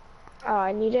 Oh,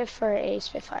 I need it for a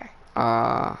Spitfire.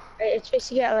 Uh, It's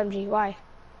basically LMG. Why?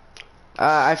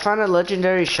 I found a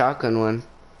legendary shotgun one.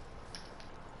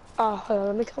 Oh, hold on,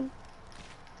 let me come.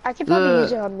 I can probably Look.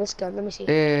 use it on this gun. Let me see.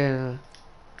 Yeah.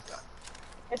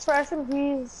 It's for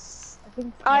SMGs. I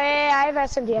think. Oh, yeah, I have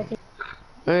SMG. I think.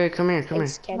 Hey, come here, come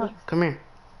Thanks, here, Candy. come here.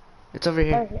 It's over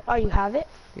here. Okay. Oh, you have it?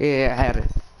 Yeah, I had it.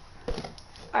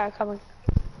 Alright, come on.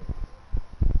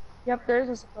 Yep, there's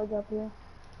a supply drop here.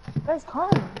 Guys, come.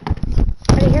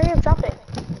 Hey, hurry up, drop it.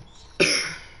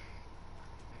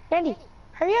 Candy,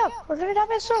 hurry up. We're gonna drop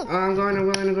it soon. Oh, I'm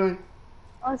going.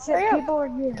 Oh shit, Hurry up. people are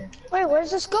here. Wait,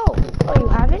 where's the scope? Oh, you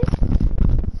have it?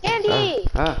 Candy!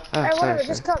 Alright, sorry, whatever,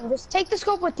 just come. Just take the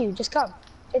scope with you. Just come.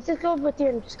 Take the scope with you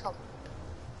and just come.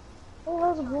 Oh, that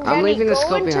was a blue. I'm leaving the go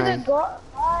scope into behind.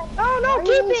 Oh, no,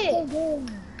 keep it!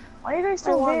 Why are you guys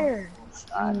still there?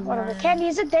 Whatever. Candy,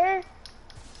 is it there?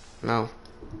 No,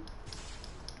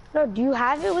 No, do you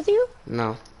have it with you?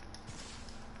 no.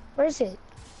 Where is it?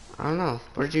 I don't know.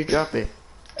 Where'd you drop it?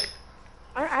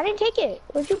 I didn't take it.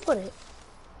 Where'd you put it?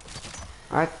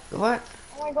 What?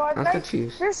 Oh my god, I'm guys,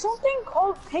 confused. there's something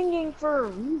called pinging for a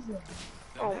reason.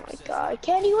 Oh my god.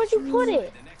 Candy, where'd you put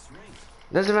it?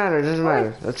 Doesn't matter,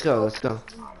 Let's go.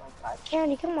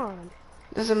 Candy, come on.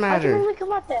 Doesn't Why'd you matter. only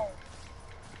come up there?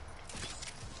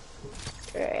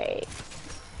 Great.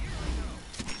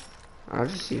 I'll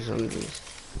just use one of these.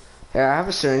 Yeah, I have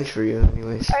a syringe for you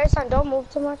anyways. Alright, son, don't move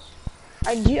too much.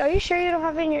 Are you sure you don't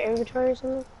have it in your inventory or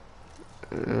something?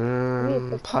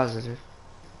 Positive.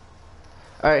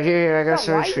 Alright, here, I got a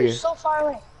Bro, why syringe are for you you. so far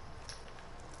away?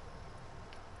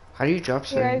 How do you drop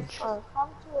You guys, syringe? come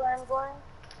to where I'm going.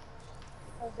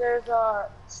 There's a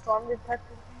storm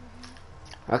detector.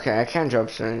 Okay, I can't drop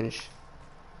syringe.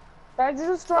 Guys, there's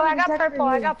a Oh, storm I got detector purple.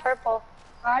 here. I got purple.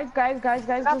 Guys,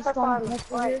 there's a purple storm on me.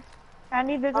 detector Right. here.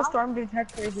 Andy, there's a storm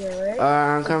detector here, right?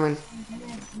 I'm coming.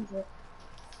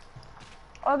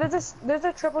 Oh, there's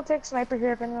a triple take sniper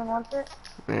here if anyone wants it.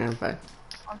 Yeah, I'm fine.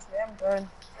 Honestly, I'm good.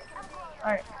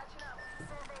 Alright.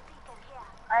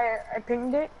 I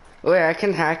pinged it. Wait, I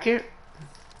can hack it?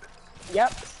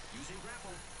 Yep.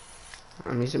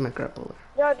 I'm using my grappler.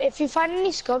 Yo, if you find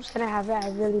any scopes, can I have it? I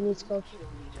really need scopes. Keep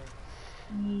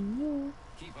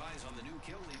eyes on the new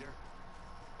kill leader.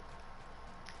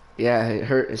 Yeah, it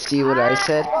hurt. See what I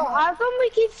said? Oh, how come we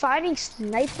keep finding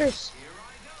snipers?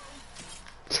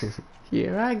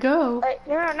 Here I go. Like,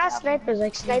 no, not snipers,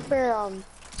 like sniper,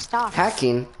 stock.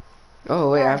 Hacking?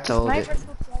 Oh, wait, I have to hold it.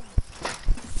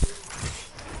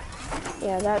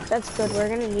 Yeah, that's good. We're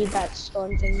gonna need that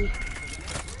storm thingy.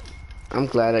 I'm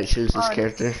glad I choose this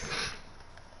character.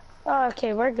 Oh,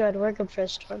 okay, we're good. We're good for a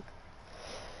storm.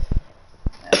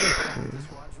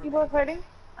 People are fighting?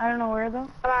 I don't know where though.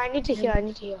 Hold on, I need to heal.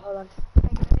 Hold on.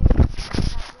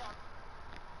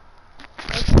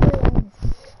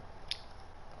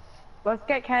 Let's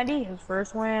get Candy his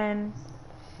first win.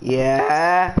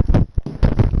 Yeah.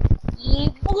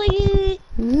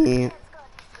 Yeah.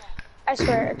 I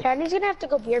swear, Candy's gonna have to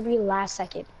go BRB last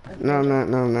second. No, I'm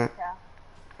not.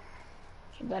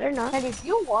 You better not. Candy, do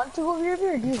you want to go here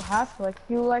or do you have to? Like,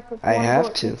 do you like? I wanna have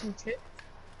go to. eat some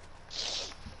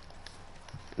chips?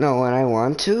 No, when I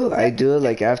want to, I do it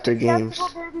like after games. You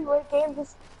have to go BRB late game.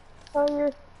 Just tell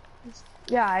your.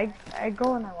 Yeah, I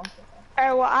go when I want to.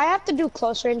 Alright, well, I have to do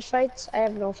close range fights. I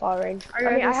have no far range. I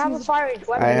mean, I have a far range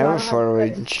weapon. I have but a don't far a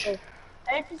range. weapon.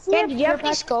 And if you see Ken, a do you have care any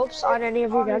package, scopes on any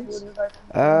of your guns?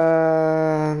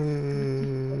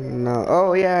 No.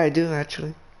 Oh yeah, I do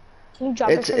actually. Can you drop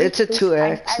It's it for me, it's a please?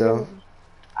 2x I though.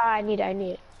 really, I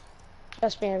need it.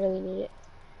 Trust me, I really need it.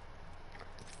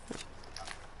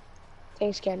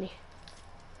 Thanks, Candy.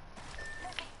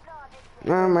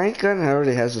 No, my gun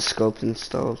already has a scope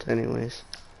installed, anyways.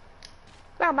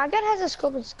 No, my gun has a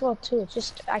scope installed too. It's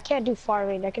just I can't do far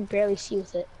range. I can barely see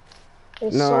with it.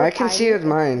 It's No, so I can see tiny. with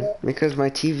mine because my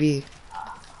TV.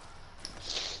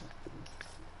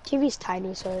 TV's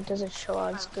tiny, so it doesn't show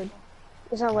out as good.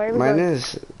 It's not where we Mine go.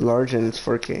 is large and it's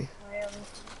 4K.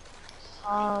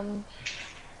 come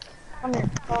here.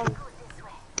 Oh,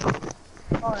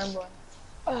 I'm going.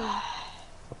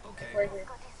 Right here.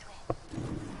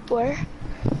 Where?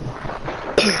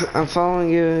 I'm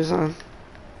following you, Izan.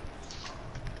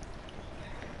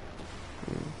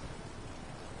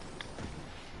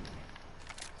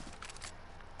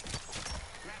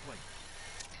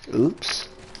 Oops.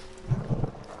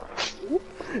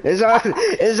 It's on.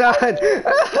 It's on.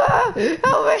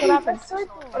 Help What me. happened?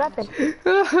 What happened?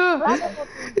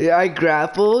 Yeah, I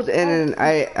grappled and then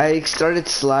I started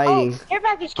sliding. Oh, care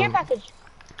package, care package.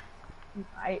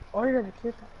 I ordered a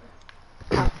care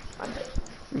package.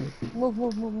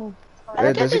 Move. I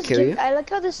like how Does it this kill you? I like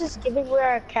how this is giving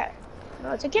where a cat.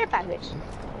 No, it's a care package.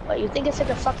 What, you think it's like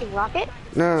a fucking rocket?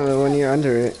 No, when you're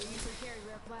under it.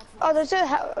 Oh, there's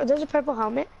a purple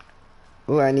helmet.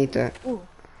 Oh, I need that. Ooh.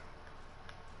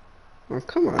 Oh,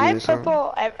 come on. I have it's on.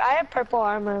 purple. I have purple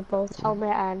armor, both helmet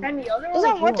and. Kenny, the other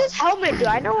Listen, what one. does helmet do?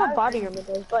 I know what body armor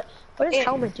does, but what does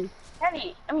helmet do?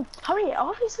 Kenny, I mean,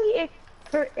 obviously it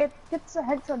gets the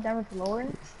headshot damage lower.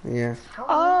 Yeah.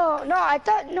 Oh no, I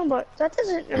thought no, but that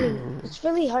doesn't. I mean, it's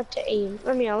really hard to aim.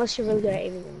 I mean, unless you're really good at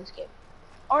aiming in this game.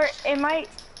 Or it might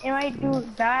do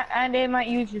that, and it might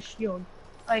use your shield,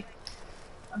 like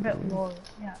a bit lower.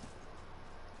 Yeah.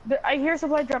 I hear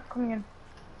supply drop coming in.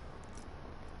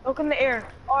 Look in the air.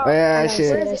 Oh yeah, I see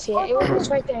it. it. I see it. It's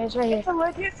right there. It's right here. It's a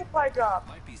legit supply drop.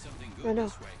 Might be something I good know.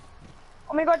 this way.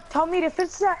 Oh my god, tell me if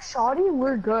it's that shoddy,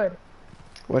 we're good.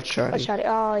 What shot? What shot?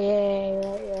 Oh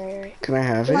yeah, right. Can I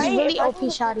have This it? is really OP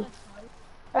shotty.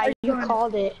 You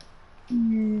called it.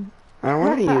 I don't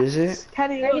want to use it.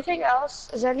 Kenny, look. Anything else?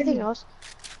 Is there anything else?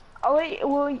 Oh wait,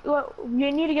 well,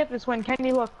 you need to get this one.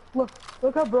 Kenny, look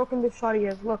how broken this shoddy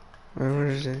is. Look, Where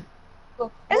is it?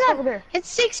 look Is over there. It's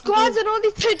 6 squads and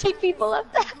only 13 people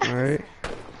left. Alright.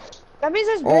 That means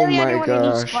there's Oh barely my anyone in each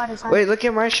gosh. squad. Is Wait, look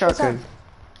at my shotgun.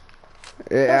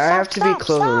 I have to be stop,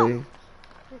 closely.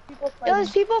 Yo, there's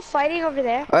people fighting over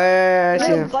there. Oh yeah, I see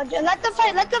There's a him. bunch- Let them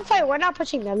fight. Let them fight. We're not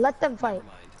pushing them. Let them fight.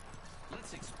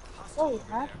 Let's Oh,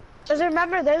 huh? Because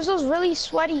remember, there's those really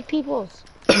sweaty people.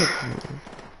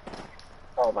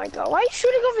 Oh my god. Why are you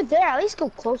shooting over there? At least go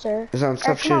closer. It's on, Alright,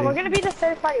 stop come on. We're shooting. gonna be the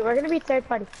third party. We're gonna be third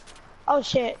party. Oh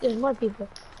shit. There's more people.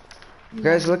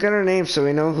 Guys, look at our names so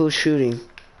we know who's shooting.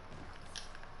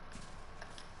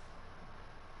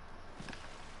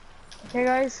 Okay,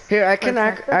 guys. Here, I can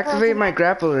activate my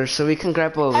grappler so we can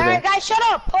grapple over Alright, there. guys, shut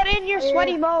up. Put in your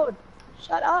sweaty mode.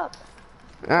 Shut up.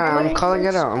 I'm calling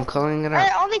it out. I'm calling it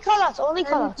Alright, out. only call outs. Only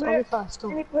call outs. Only call outs. Go.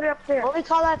 Kenny, put it up there. Only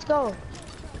call outs. Go.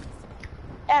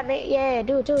 Yeah, mate. Yeah,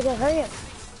 do it. Hurry up.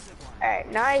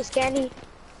 Alright, nice, Candy.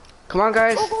 Come on,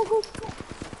 guys. Go.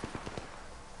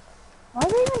 Why are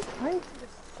they even trying to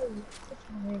such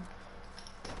a name?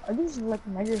 Are these like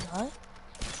measures high?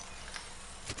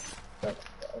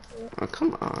 Oh,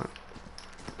 come on.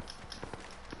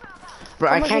 Bro,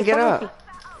 I can't get up.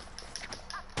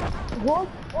 Hold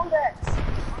X.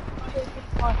 Okay,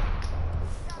 good one.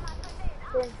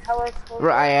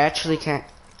 Bro, I actually can't.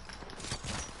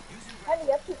 Kenny,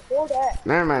 you have to hold X.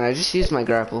 Never mind, I just used my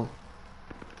grapple.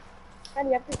 Kenny,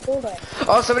 you have to hold X.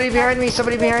 Oh, somebody behind me.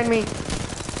 Somebody behind me.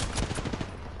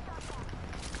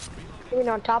 You mean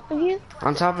on top of you?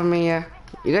 On top of me, yeah.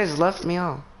 You guys left me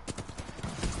all.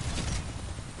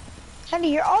 Candy,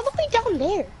 you're all the way down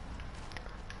there.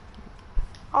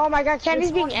 Oh my god,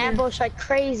 Candy's being ambushed like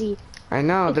crazy. I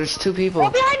know, there's 2 Oh, people.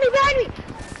 behind me!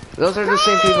 Those are the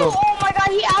same people. Oh my god,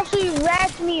 he absolutely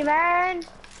wrecked me, man.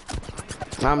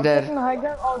 I'm dead. High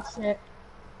ground? Oh shit.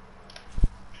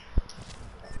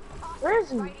 Where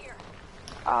is he?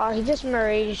 He just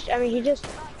merged. I mean, he just...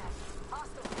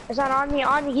 It's not on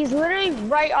me, He's literally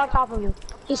right on top of me.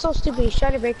 He's so stupid, he's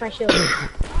trying to break my shield.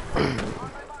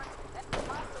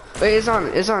 Wait, it's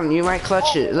on. You might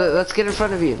clutch it. Let's get in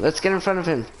front of you. Let's get in front of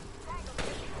him.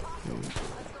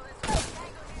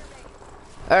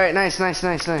 Alright, nice. Is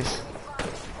that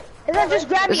just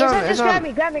grab me? It's on, Is that it's just grab on.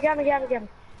 me? Grab me.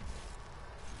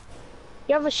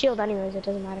 You have a shield anyways, it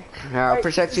doesn't matter. Yeah, I'll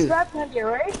protect you. Scrap Kenny,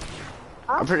 right?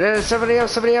 Somebody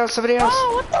else.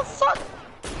 Oh, what the fuck?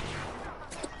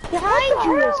 Behind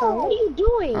you, Wilson. What are you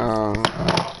doing?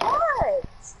 What?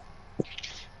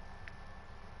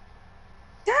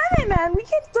 Damn it, man. We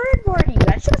get third party.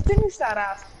 I should have finished that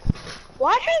ass.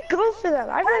 Why did I go for them?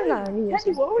 I don't know.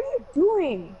 Kenny, what were you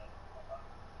doing?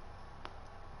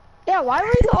 Yeah, why were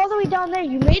you all the way down there?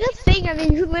 You made a thing and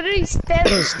then you literally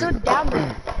stood down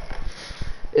there.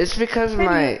 It's because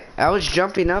I was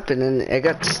jumping up and then it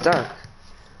got stuck.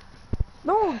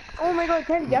 No. Oh my god,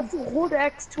 Kenny, you have to hold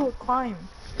X to a climb.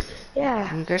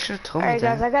 Yeah. You guys should have told me Alright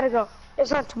guys, that. I gotta go.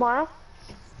 It's not tomorrow.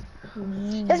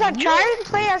 Listen, try and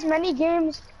play as many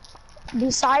games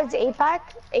besides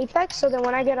Apex, so that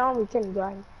when I get on we can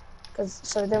grind.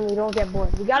 So then we don't get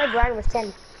bored. We gotta grind with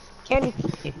Candy. Candy,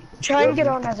 try and get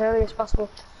on as early as possible.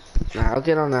 Nah, I'll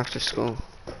get on after school.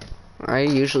 I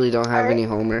usually don't have any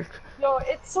homework. Yo,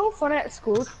 it's so fun at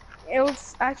school. It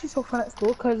was actually so fun at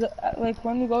school because like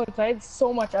when we go outside,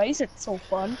 so much ice. It's so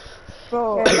fun.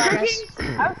 Bro, Yeah,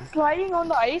 freaking, I was sliding on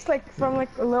the ice like from like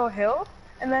a little hill,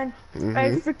 and then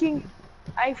I freaking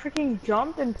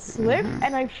jumped and slipped,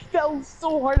 and I fell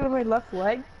so hard on my left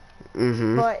leg,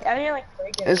 but I didn't like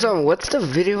break it. And so, what's the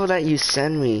video that you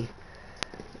send me?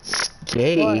 It's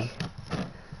gay. What?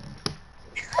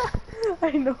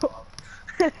 I know.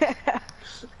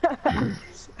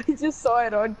 I just saw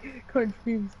it on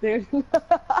Confused there.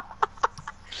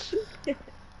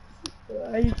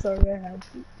 I'm sorry I had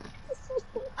to.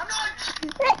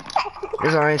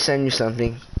 Here's how I send you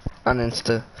something on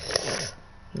Insta.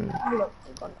 I'm gonna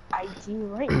click on IG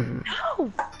right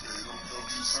now.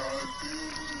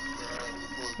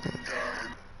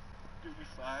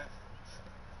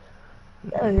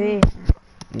 Hey,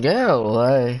 Yeah,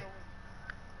 why?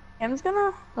 I'm just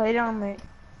gonna lay down my.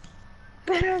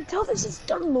 Better until this is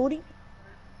done loading.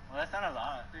 Well, that's not a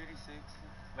lot. 36.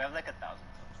 We have like 1,000.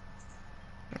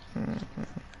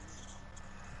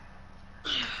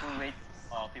 We'll wait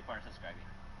while people are subscribing.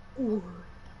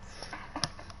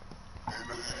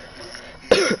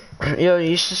 Yo,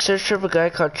 you should search up a guy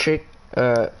called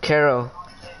Carol.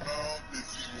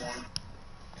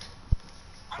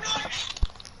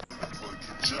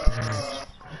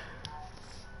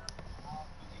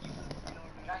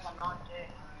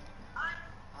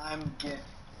 I'm gay.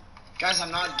 Guys,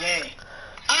 I'm not gay.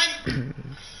 I'm not gay.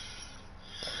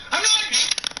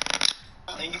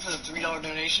 Thank you for the $3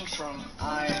 donation from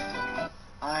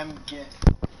I'm gay.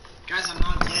 Guys, I'm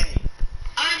not gay.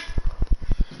 I'm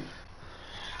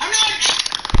not gay.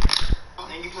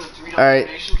 Thank you for the $3 Alright.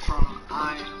 donation from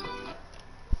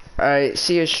Alright,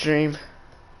 see you stream.